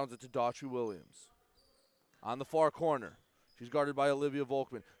 Inbounds it to Daughtry Williams. On the far corner. She's guarded by Olivia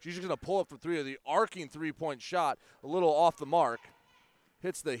Volkman. She's just going to pull up for three of the arcing three-point shot. A little off the mark.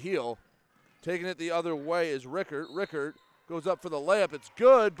 Hits the heel. Taking it the other way is Rickert. Rickert goes up for the layup. It's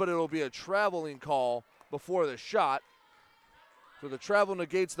good, but it'll be a traveling call before the shot. So the travel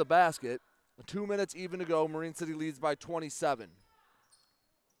negates the basket. 2 minutes even to go. Marine City leads by 27.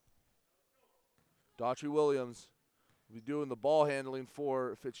 Daughtry Williams will be doing the ball handling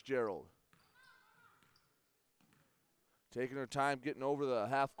for Fitzgerald. Taking her time getting over the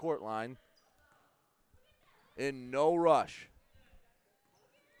half-court line. In no rush.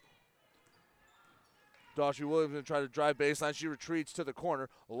 Daughtry Williams going to try to drive baseline. She retreats to the corner.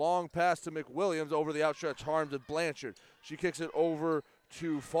 A long pass to McWilliams over the outstretched arms of Blanchard. She kicks it over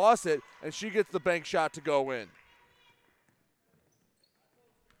to Fawcett, and she gets the bank shot to go in.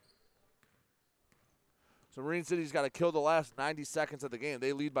 So Marine City's got to kill the last 90 seconds of the game.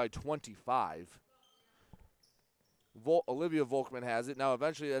 They lead by 25. Olivia Volkman has it. Now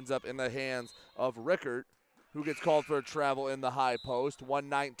eventually ends up in the hands of Rickert, who gets called for a travel in the high post.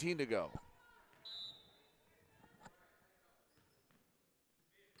 1:19 to go.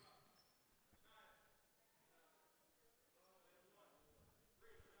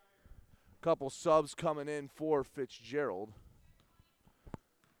 Couple subs coming in for Fitzgerald.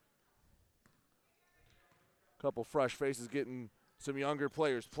 Couple fresh faces getting some younger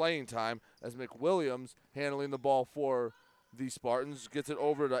players playing time as McWilliams handling the ball for the Spartans. Gets it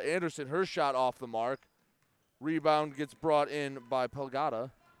over to Anderson. Her shot off the mark. Rebound gets brought in by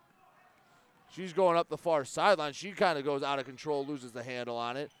Pelgada. She's going up the far sideline. She kind of goes out of control, loses the handle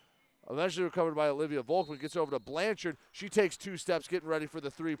on it. Eventually recovered by Olivia Volkman. Gets over to Blanchard. She takes 2 steps, getting ready for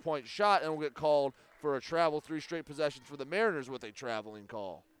the three-point shot, and will get called for a travel. 3 straight possessions for the Mariners with a traveling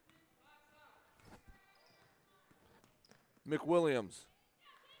call. McWilliams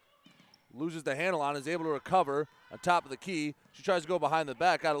loses the handle on, is able to recover on top of the key. She tries to go behind the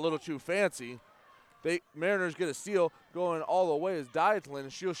back, got a little too fancy. Mariners get a steal going all the way as Dietland.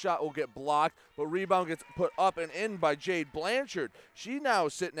 A shield shot will get blocked, but rebound gets put up and in by Jade Blanchard. She now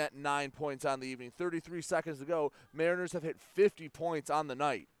is sitting at 9 points on the evening. 33 seconds to go. Mariners have hit 50 points on the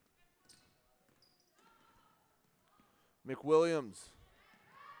night. McWilliams,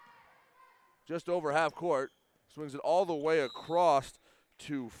 just over half court, swings it all the way across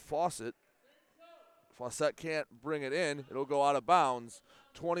to Fawcett. Fawcett can't bring it in. It'll go out of bounds.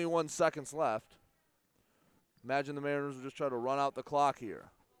 21 seconds left. Imagine the Mariners will just try to run out the clock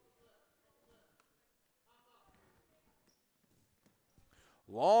here.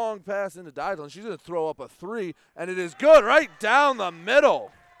 Long pass into Dietland. She's going to throw up a 3, and it is good right down the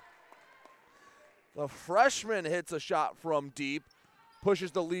middle. The freshman hits a shot from deep,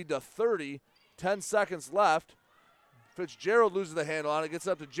 pushes the lead to 30. 10 seconds left. Fitzgerald loses the handle on it, gets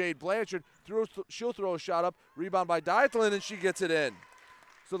up to Jade Blanchard. She'll throw a shot up, rebound by Dietland, and she gets it in.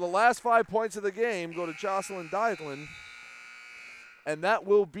 So the last 5 points of the game go to Jocelyn Dietland, and that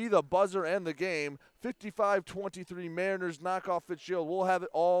will be the buzzer and the game. 55-23 Mariners knock off Fitzgerald. We'll have it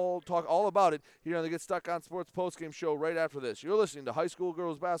talk all about it here on the Get Stuck on Sports postgame show right after this. You're listening to high school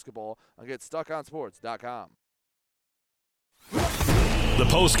girls basketball on GetStuckOnSports.com. The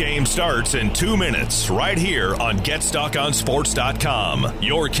postgame starts in 2 minutes right here on GetStuckOnSports.com.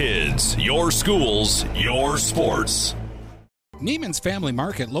 Your kids, your schools, your sports. Neiman's Family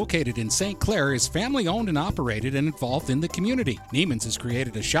Market, located in St. Clair, is family-owned and operated and involved in the community. Neiman's has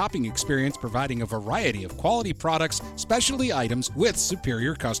created a shopping experience providing a variety of quality products, specialty items with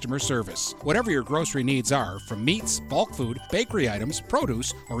superior customer service. Whatever your grocery needs are, from meats, bulk food, bakery items,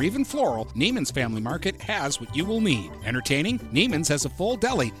 produce, or even floral, Neiman's Family Market has what you will need. Entertaining? Neiman's has a full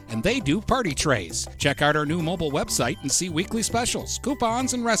deli, and they do party trays. Check out our new mobile website and see weekly specials,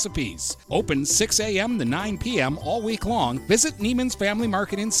 coupons, and recipes. Open 6 a.m. to 9 p.m. all week long. Visit Neiman's Family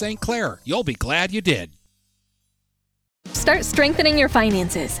Market in St. Clair. You'll be glad you did. Start strengthening your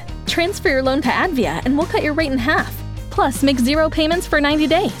finances. Transfer your loan to Advia and we'll cut your rate in half. Plus, make 0 payments for 90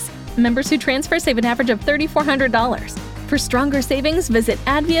 days. Members who transfer save an average of $3,400. For stronger savings, visit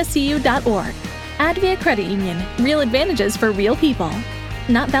adviacu.org. Advia Credit Union. Real advantages for real people.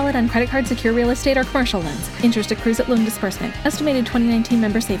 Not valid on credit card, secure real estate, or commercial loans. Interest accrues at loan disbursement. Estimated 2019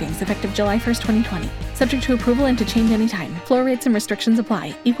 member savings effective July 1st, 2020. Subject to approval and to change anytime. Floor rates and restrictions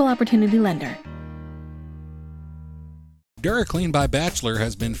apply. Equal opportunity lender. DuraClean by Bachelor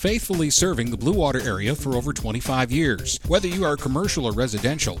has been faithfully serving the Blue Water area for over 25 years. Whether you are commercial or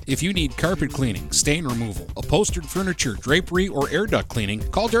residential, if you need carpet cleaning, stain removal, upholstered furniture, drapery, or air duct cleaning,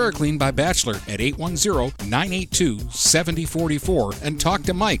 call DuraClean by Bachelor at 810-982-7044 and talk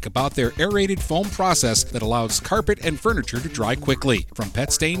to Mike about their aerated foam process that allows carpet and furniture to dry quickly. From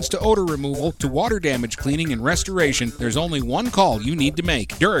pet stains to odor removal to water damage cleaning and restoration, there's only one call you need to make.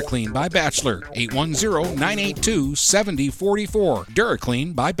 DuraClean by Bachelor, 810-982-7044.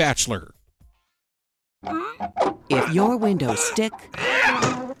 DuraClean by Bachelor. If your windows stick,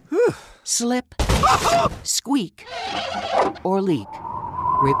 slip, squeak, or leak,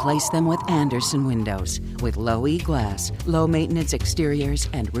 replace them with Anderson windows. With low E-glass, low maintenance exteriors,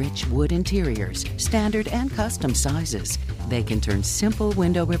 and rich wood interiors, standard and custom sizes, they can turn simple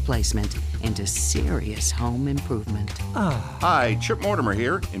window replacement into serious home improvement. Hi, Chip Mortimer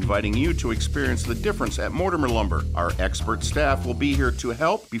here, inviting you to experience the difference at Mortimer Lumber. Our expert staff will be here to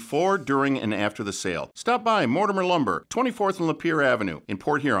help before, during, and after the sale. Stop by Mortimer Lumber, 24th and Lapeer Avenue in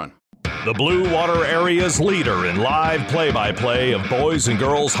Port Huron. The Blue Water Area's leader in live play-by-play of boys and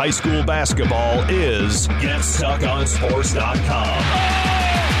girls high school basketball is GetStuckOnSports.com.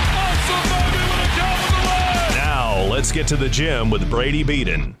 Now, let's get to the gym with Brady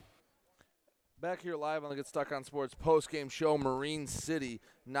Beaton. Back here live on the Get Stuck on Sports post-game show, Marine City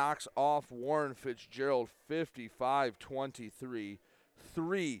knocks off Warren Fitzgerald 55-23.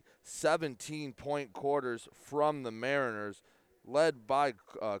 3 17-point quarters from the Mariners, led by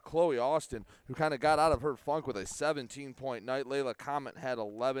Chloe Austin, who kind of got out of her funk with a 17-point night. Layla Comet had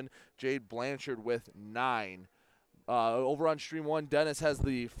 11. Jade Blanchard with 9. Over on Stream 1, Dennis has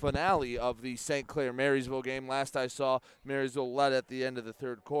the finale of the St. Clair-Marysville game. Last I saw, Marysville led at the end of the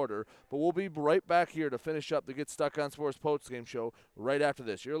third quarter. But we'll be right back here to finish up the Get Stuck on Sports post-game show right after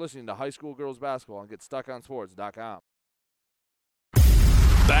this. You're listening to High School Girls Basketball on GetStuckOnSports.com.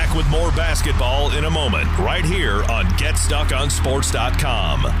 Back with more basketball in a moment, right here on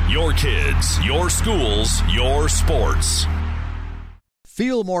GetStuckOnSports.com. Your kids, your schools, your sports.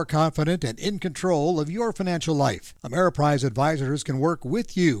 Feel more confident and in control of your financial life. Ameriprise advisors can work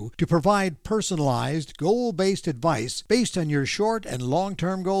with you to provide personalized, goal-based advice based on your short and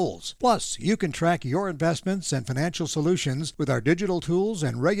long-term goals. Plus, you can track your investments and financial solutions with our digital tools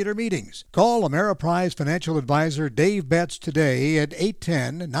and regular meetings. Call Ameriprise Financial Advisor Dave Betts today at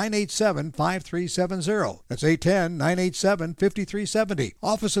 810-987-5370. That's 810-987-5370.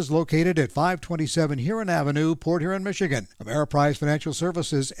 Office is located at 527 Huron Avenue, Port Huron, Michigan. Ameriprise Financial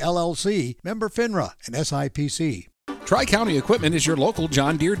Services, LLC, member FINRA and SIPC. Tri-County Equipment is your local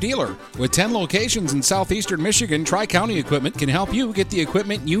John Deere dealer. With 10 locations in southeastern Michigan, Tri-County Equipment can help you get the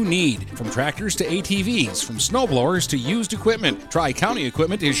equipment you need. From tractors to ATVs, from snowblowers to used equipment, Tri-County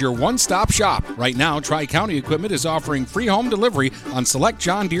Equipment is your one-stop shop. Right now, Tri-County Equipment is offering free home delivery on select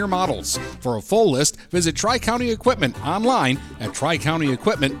John Deere models. For a full list, visit Tri-County Equipment online at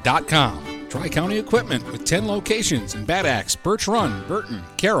tricountyequipment.com. Tri-County Equipment with 10 locations in Bad Axe, Birch Run, Burton,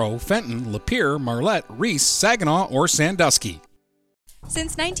 Caro, Fenton, Lapeer, Marlette, Reese, Saginaw, or Sandusky.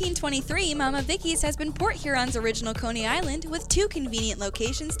 Since 1923, Mama Vicky's has been Port Huron's original Coney Island with 2 convenient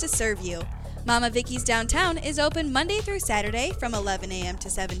locations to serve you. Mama Vicky's downtown is open Monday through Saturday from 11 a.m. to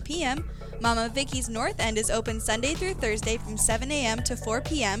 7 p.m. Mama Vicky's North End is open Sunday through Thursday from 7 a.m. to 4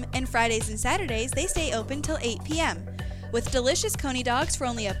 p.m. and Fridays and Saturdays they stay open till 8 p.m. With delicious Coney dogs for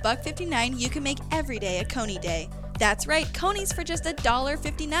only $1.59, you can make every day a Coney day. That's right, Coney's for just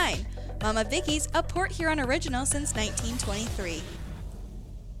 $1.59. Mama Vicky's, a Port Huron original since 1923.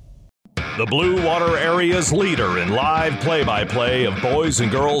 The Blue Water Area's leader in live play-by-play of boys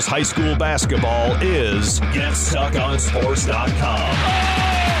and girls high school basketball is GetStuckOnSports.com.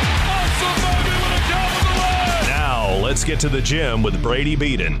 Now, let's get to the gym with Brady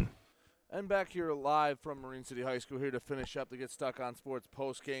Beaton. And back here live from Marine City High School here to finish up the Get Stuck on Sports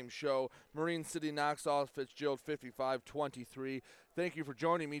post-game show. Marine City knocks off Fitzgerald 55-23. Thank you for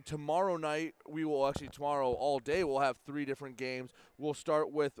joining me. Tomorrow night, tomorrow all day, we'll have 3 different games. We'll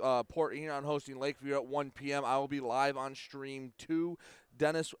start with Port Huron hosting Lakeview at 1 p.m. I will be live on Stream 2.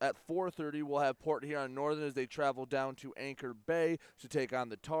 Dennis at 4:30 will have Port Huron Northern as they travel down to Anchor Bay to take on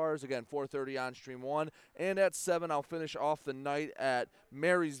the Tars. Again, 4:30 on Stream 1. And at 7, I'll finish off the night at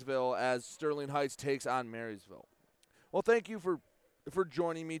Marysville as Sterling Heights takes on Marysville. Well, thank you for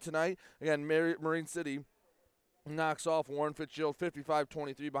joining me tonight. Again, Marine City knocks off Warren Fitzgerald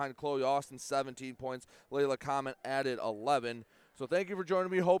 55-23 behind Chloe Austin, 17 points. Layla Comet added 11. So thank you for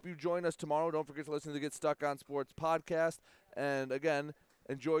joining me. Hope you join us tomorrow. Don't forget to listen to the Get Stuck on Sports podcast. And again,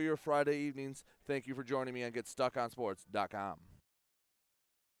 enjoy your Friday evenings. Thank you for joining me on GetStuckOnSports.com.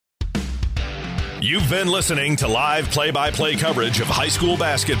 You've been listening to live play-by-play coverage of high school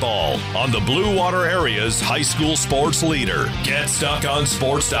basketball on the Blue Water Area's high school sports leader.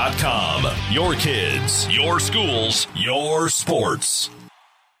 GetStuckOnSports.com. Your kids, your schools, your sports.